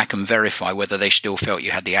you'd go back and verify whether they still felt you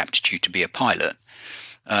had the aptitude to be a pilot.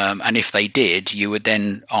 And if they did, you would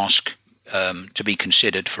then ask to be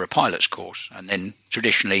considered for a pilot's course. And then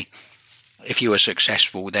traditionally, if you were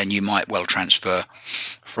successful, then you might well transfer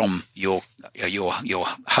from your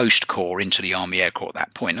host corps into the Army Air Corps at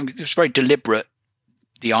that point. I mean, it was very deliberate.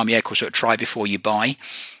 The Army Air Corps sort of try before you buy.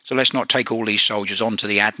 So let's not take all these soldiers onto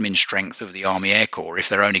the admin strength of the Army Air Corps if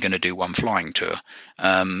they're only going to do one flying tour.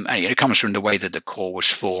 And it comes from the way that the Corps was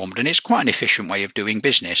formed, and it's quite an efficient way of doing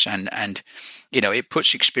business. And it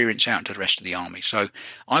puts experience out to the rest of the army. So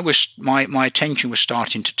my attention was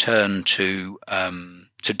starting to turn to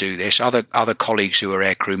do this. Other colleagues who were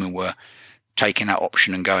air crewmen were taking that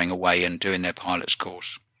option and going away and doing their pilot's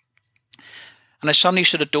course. And it suddenly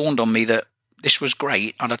sort of dawned on me that this was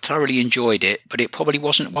great and I thoroughly enjoyed it, but it probably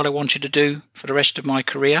wasn't what I wanted to do for the rest of my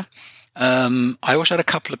career. I also had a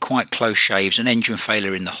couple of quite close shaves, an engine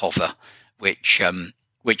failure in the hover, which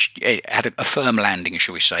had a firm landing,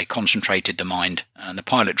 shall we say, concentrated the mind. And the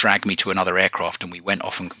pilot dragged me to another aircraft and we went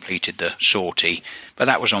off and completed the sortie. But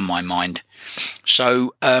that was on my mind.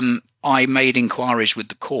 So I made inquiries with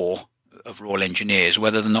the Corps of Royal Engineers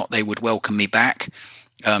whether or not they would welcome me back.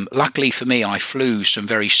 Luckily for me, I flew some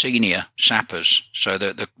very senior sappers. So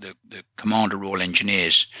the Commander Royal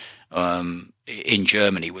Engineers in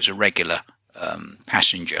Germany was a regular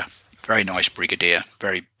passenger. Very nice brigadier,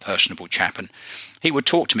 very personable chap. And he would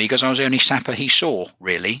talk to me because I was the only sapper he saw,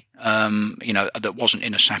 really, that wasn't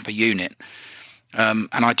in a sapper unit. And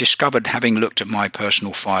I discovered, having looked at my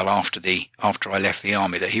personal file after I left the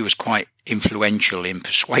army, that he was quite influential in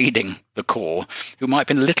persuading the Corps, who might have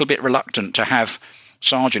been a little bit reluctant to have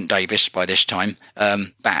Sergeant Davis by this time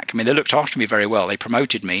back. I mean, they looked after me very well. They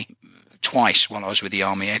promoted me twice while I was with the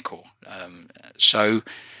Army Air Corps. So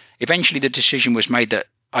eventually the decision was made that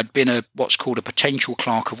I'd been what's called a potential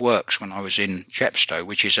clerk of works when I was in Chepstow,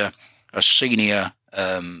 which is a senior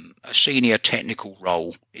technical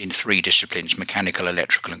role in 3 disciplines: mechanical,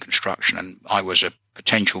 electrical, and construction. And I was a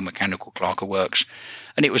potential mechanical clerk of works.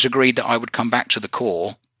 And it was agreed that I would come back to the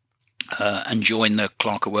Corps and join the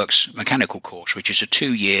Clerk of Works mechanical course, which is a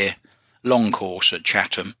 2-year long course at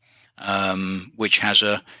Chatham, which has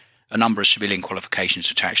a number of civilian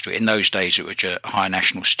qualifications attached to it. In those days, it was a higher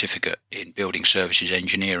national certificate in building services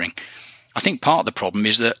engineering. I think part of the problem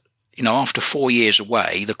is that, after 4 years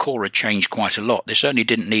away, the Corps had changed quite a lot. They certainly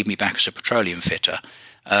didn't need me back as a petroleum fitter.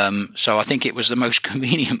 So I think it was the most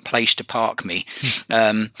convenient place to park me.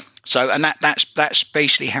 That's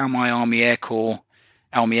basically how my Army Air Corps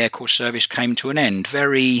service came to an end.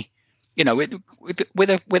 Very,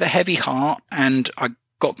 with a heavy heart, and I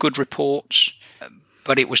got good reports,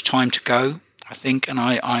 but it was time to go, I think.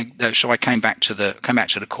 And so I came back to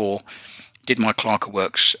the Corps, did my Clerk of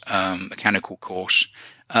Works mechanical course,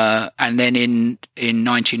 and then in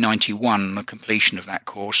 1991, the completion of that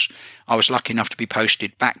course, I was lucky enough to be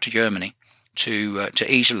posted back to Germany, to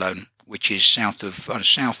Iserlohn, which is south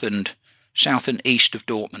and east of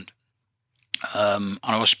Dortmund.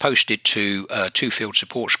 I was posted to 2 Field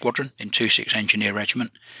Support Squadron in 26 Engineer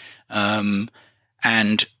Regiment,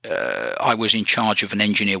 and I was in charge of an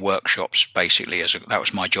engineer workshops. Basically, that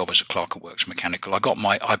was my job as a Clerk of Works mechanical. I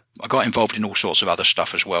got involved in all sorts of other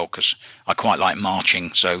stuff as well because I quite like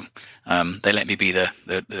marching. So they let me be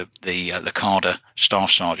the Carder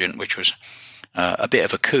Staff Sergeant, which was a bit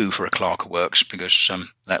of a coup for a Clerk of Works because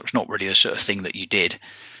that was not really the sort of thing that you did.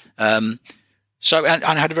 So and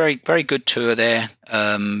I had a very, very good tour there.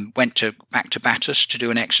 Went back to Bathurst to do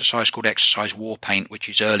an exercise called Exercise Warpaint, which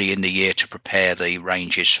is early in the year to prepare the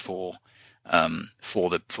ranges for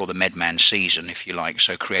the Medman season, if you like.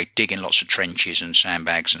 So digging lots of trenches and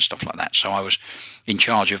sandbags and stuff like that. So I was in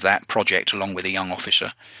charge of that project along with a young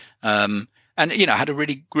officer, and had a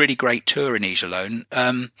really, really great tour in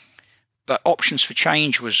Iserlohn. But Options for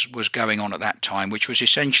Change was going on at that time, which was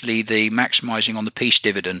essentially the maximising on the peace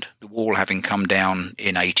dividend, the wall having come down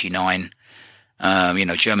in 89.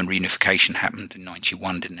 German reunification happened in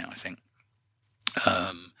 91, didn't it, I think?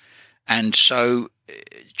 And so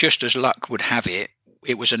just as luck would have it,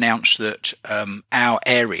 it was announced that our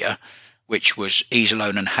area, which was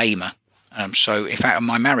Iserlohn and Hamer, so in fact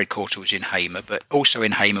my married quarter was in Hamer, but also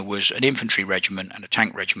in Hamer was an infantry regiment and a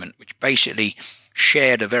tank regiment, which basically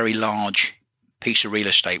shared a very large piece of real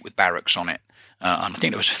estate with barracks on it. And I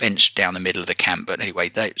think there was a fence down the middle of the camp. But anyway,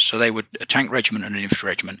 they were a tank regiment and an infantry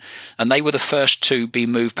regiment. And they were the first to be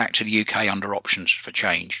moved back to the UK under Options for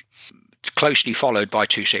Change. It's closely followed by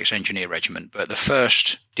 26 Engineer Regiment. But the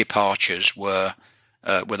first departures were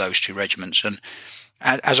were those two regiments. And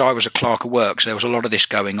as I was a clerk of works, there was a lot of this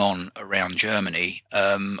going on around Germany.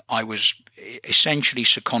 I was essentially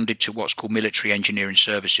seconded to what's called military engineering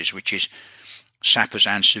services, which is sappers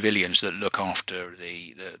and civilians that look after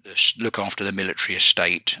the military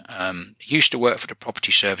estate. Used to work for the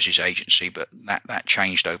Property Services Agency, but that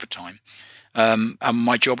changed over time. And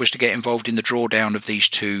my job was to get involved in the drawdown of these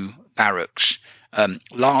two barracks,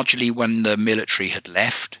 largely when the military had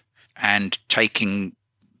left, and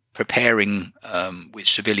preparing with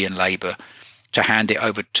civilian labour to hand it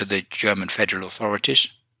over to the German federal authorities.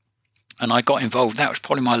 And I got involved. That was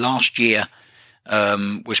probably my last year,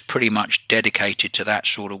 was pretty much dedicated to that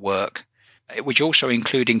sort of work, which also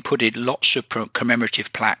including putting lots of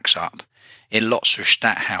commemorative plaques up in lots of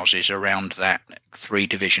stat houses around that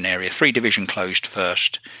 3-division area. 3-division closed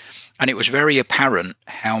first. And it was very apparent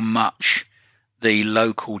how much the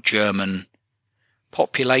local German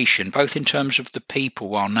population, both in terms of the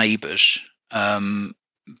people, our neighbours,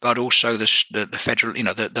 but also the federal,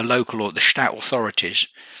 the local or the Stadt authorities.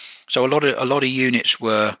 So a lot of units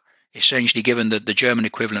were essentially given the German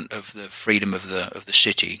equivalent of the freedom of the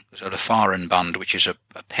city, so the Fahrenband, which is a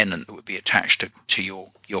pennant that would be attached to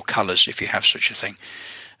your colours if you have such a thing.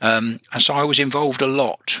 And so I was involved a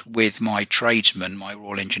lot with my tradesmen, my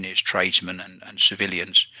Royal Engineers tradesmen and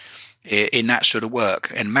civilians in that sort of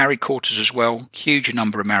work, and married quarters as well. Huge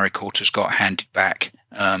number of married quarters got handed back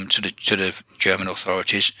to the German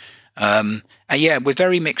authorities. And yeah, with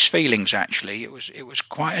very mixed feelings, actually. It was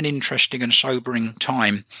quite an interesting and sobering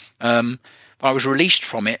time. But I was released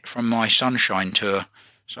from my Sunshine tour.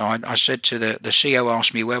 So I said to the CO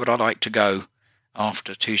asked me, where would I like to go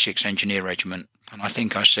after 26 Engineer Regiment? And I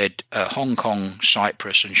think I said Hong Kong,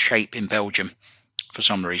 Cyprus, and Shape in Belgium for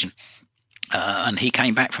some reason. And he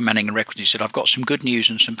came back from Manning and Records. He said, I've got some good news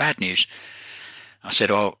and some bad news. I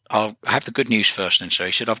said, I'll have the good news first then. So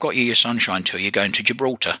he said, I've got you your Sunshine tour. You're going to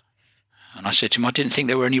Gibraltar. And I said to him, I didn't think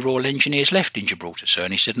there were any Royal Engineers left in Gibraltar, sir.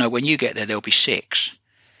 And he said, no, when you get there, there'll be 6.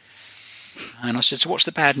 And I said, so what's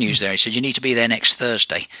the bad news there? He said, you need to be there next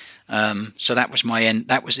Thursday. So that was my end.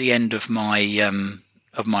 That was the end of my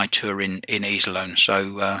tour in Iserlohn.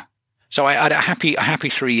 So I had a happy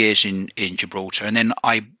 3 years in Gibraltar, and then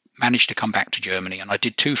I managed to come back to Germany, and I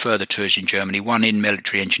did 2 further tours in Germany, one in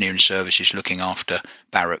military engineering services looking after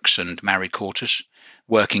barracks and married quarters,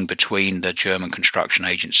 working between the German construction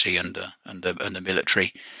agency and the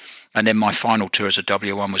military. And then my final tour as a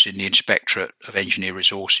W1 was in the Inspectorate of Engineer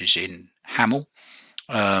Resources in Hamel.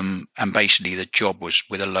 And basically the job was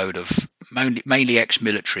with a load of mainly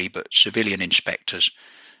ex-military but civilian inspectors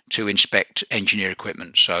to inspect engineer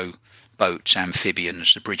equipment, so boats,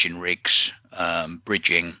 amphibians, the bridging rigs,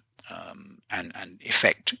 bridging, and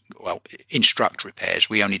instruct repairs.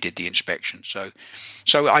 We only did the inspection. So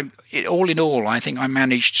all in all, I think I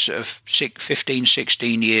managed sort of 15,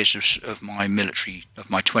 16 years of my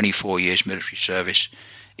 24 years military service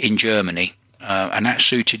in Germany, and that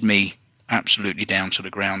suited me absolutely down to the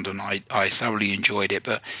ground, and I thoroughly enjoyed it.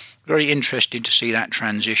 But very interesting to see that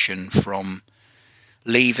transition from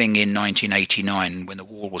leaving in 1989 when the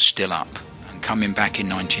war was still up and coming back in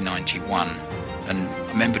 1991. And I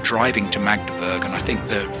remember driving to Magdeburg, and I think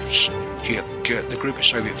the group of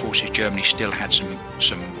Soviet forces, Germany, still had some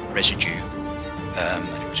residue. And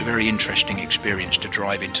it was a very interesting experience to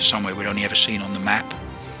drive into somewhere we'd only ever seen on the map,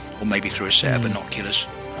 or maybe through a set of binoculars.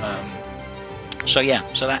 So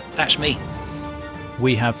that's me.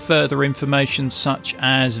 We have further information such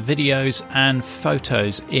as videos and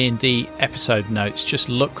photos in the episode notes. Just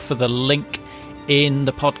look for the link in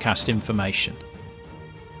the podcast information.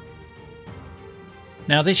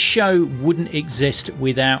 Now, this show wouldn't exist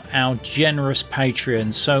without our generous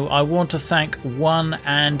Patreons, so I want to thank one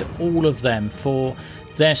and all of them for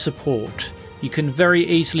their support. You can very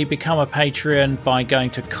easily become a Patreon by going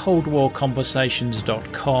to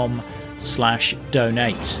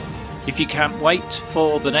coldwarconversations.com/donate. If you can't wait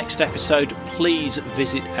for the next episode, please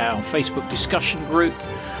visit our Facebook discussion group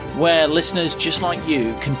where listeners just like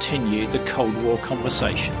you continue the Cold War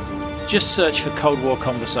conversation. Just search for Cold War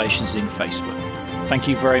Conversations in Facebook. Thank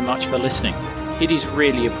you very much for listening. It is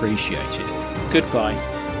really appreciated. Goodbye.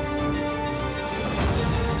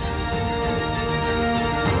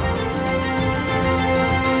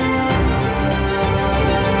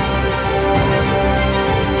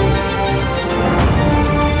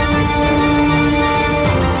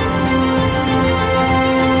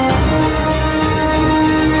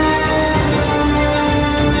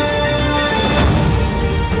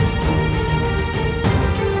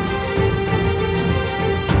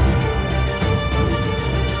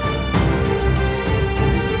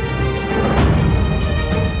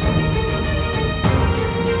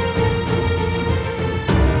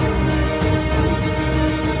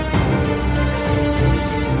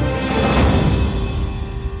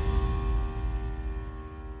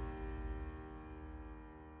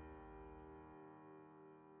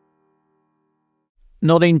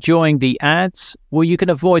 Not enjoying the ads? Well, you can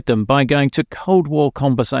avoid them by going to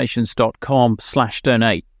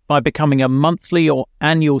coldwarconversations.com/donate. By becoming a monthly or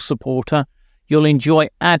annual supporter, you'll enjoy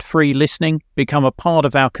ad-free listening, become a part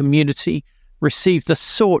of our community, receive the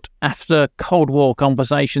sought-after Cold War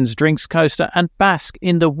Conversations drinks coaster, and bask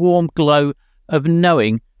in the warm glow of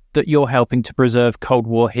knowing that you're helping to preserve Cold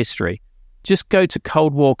War history. Just go to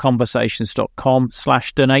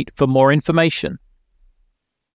coldwarconversations.com/donate for more information.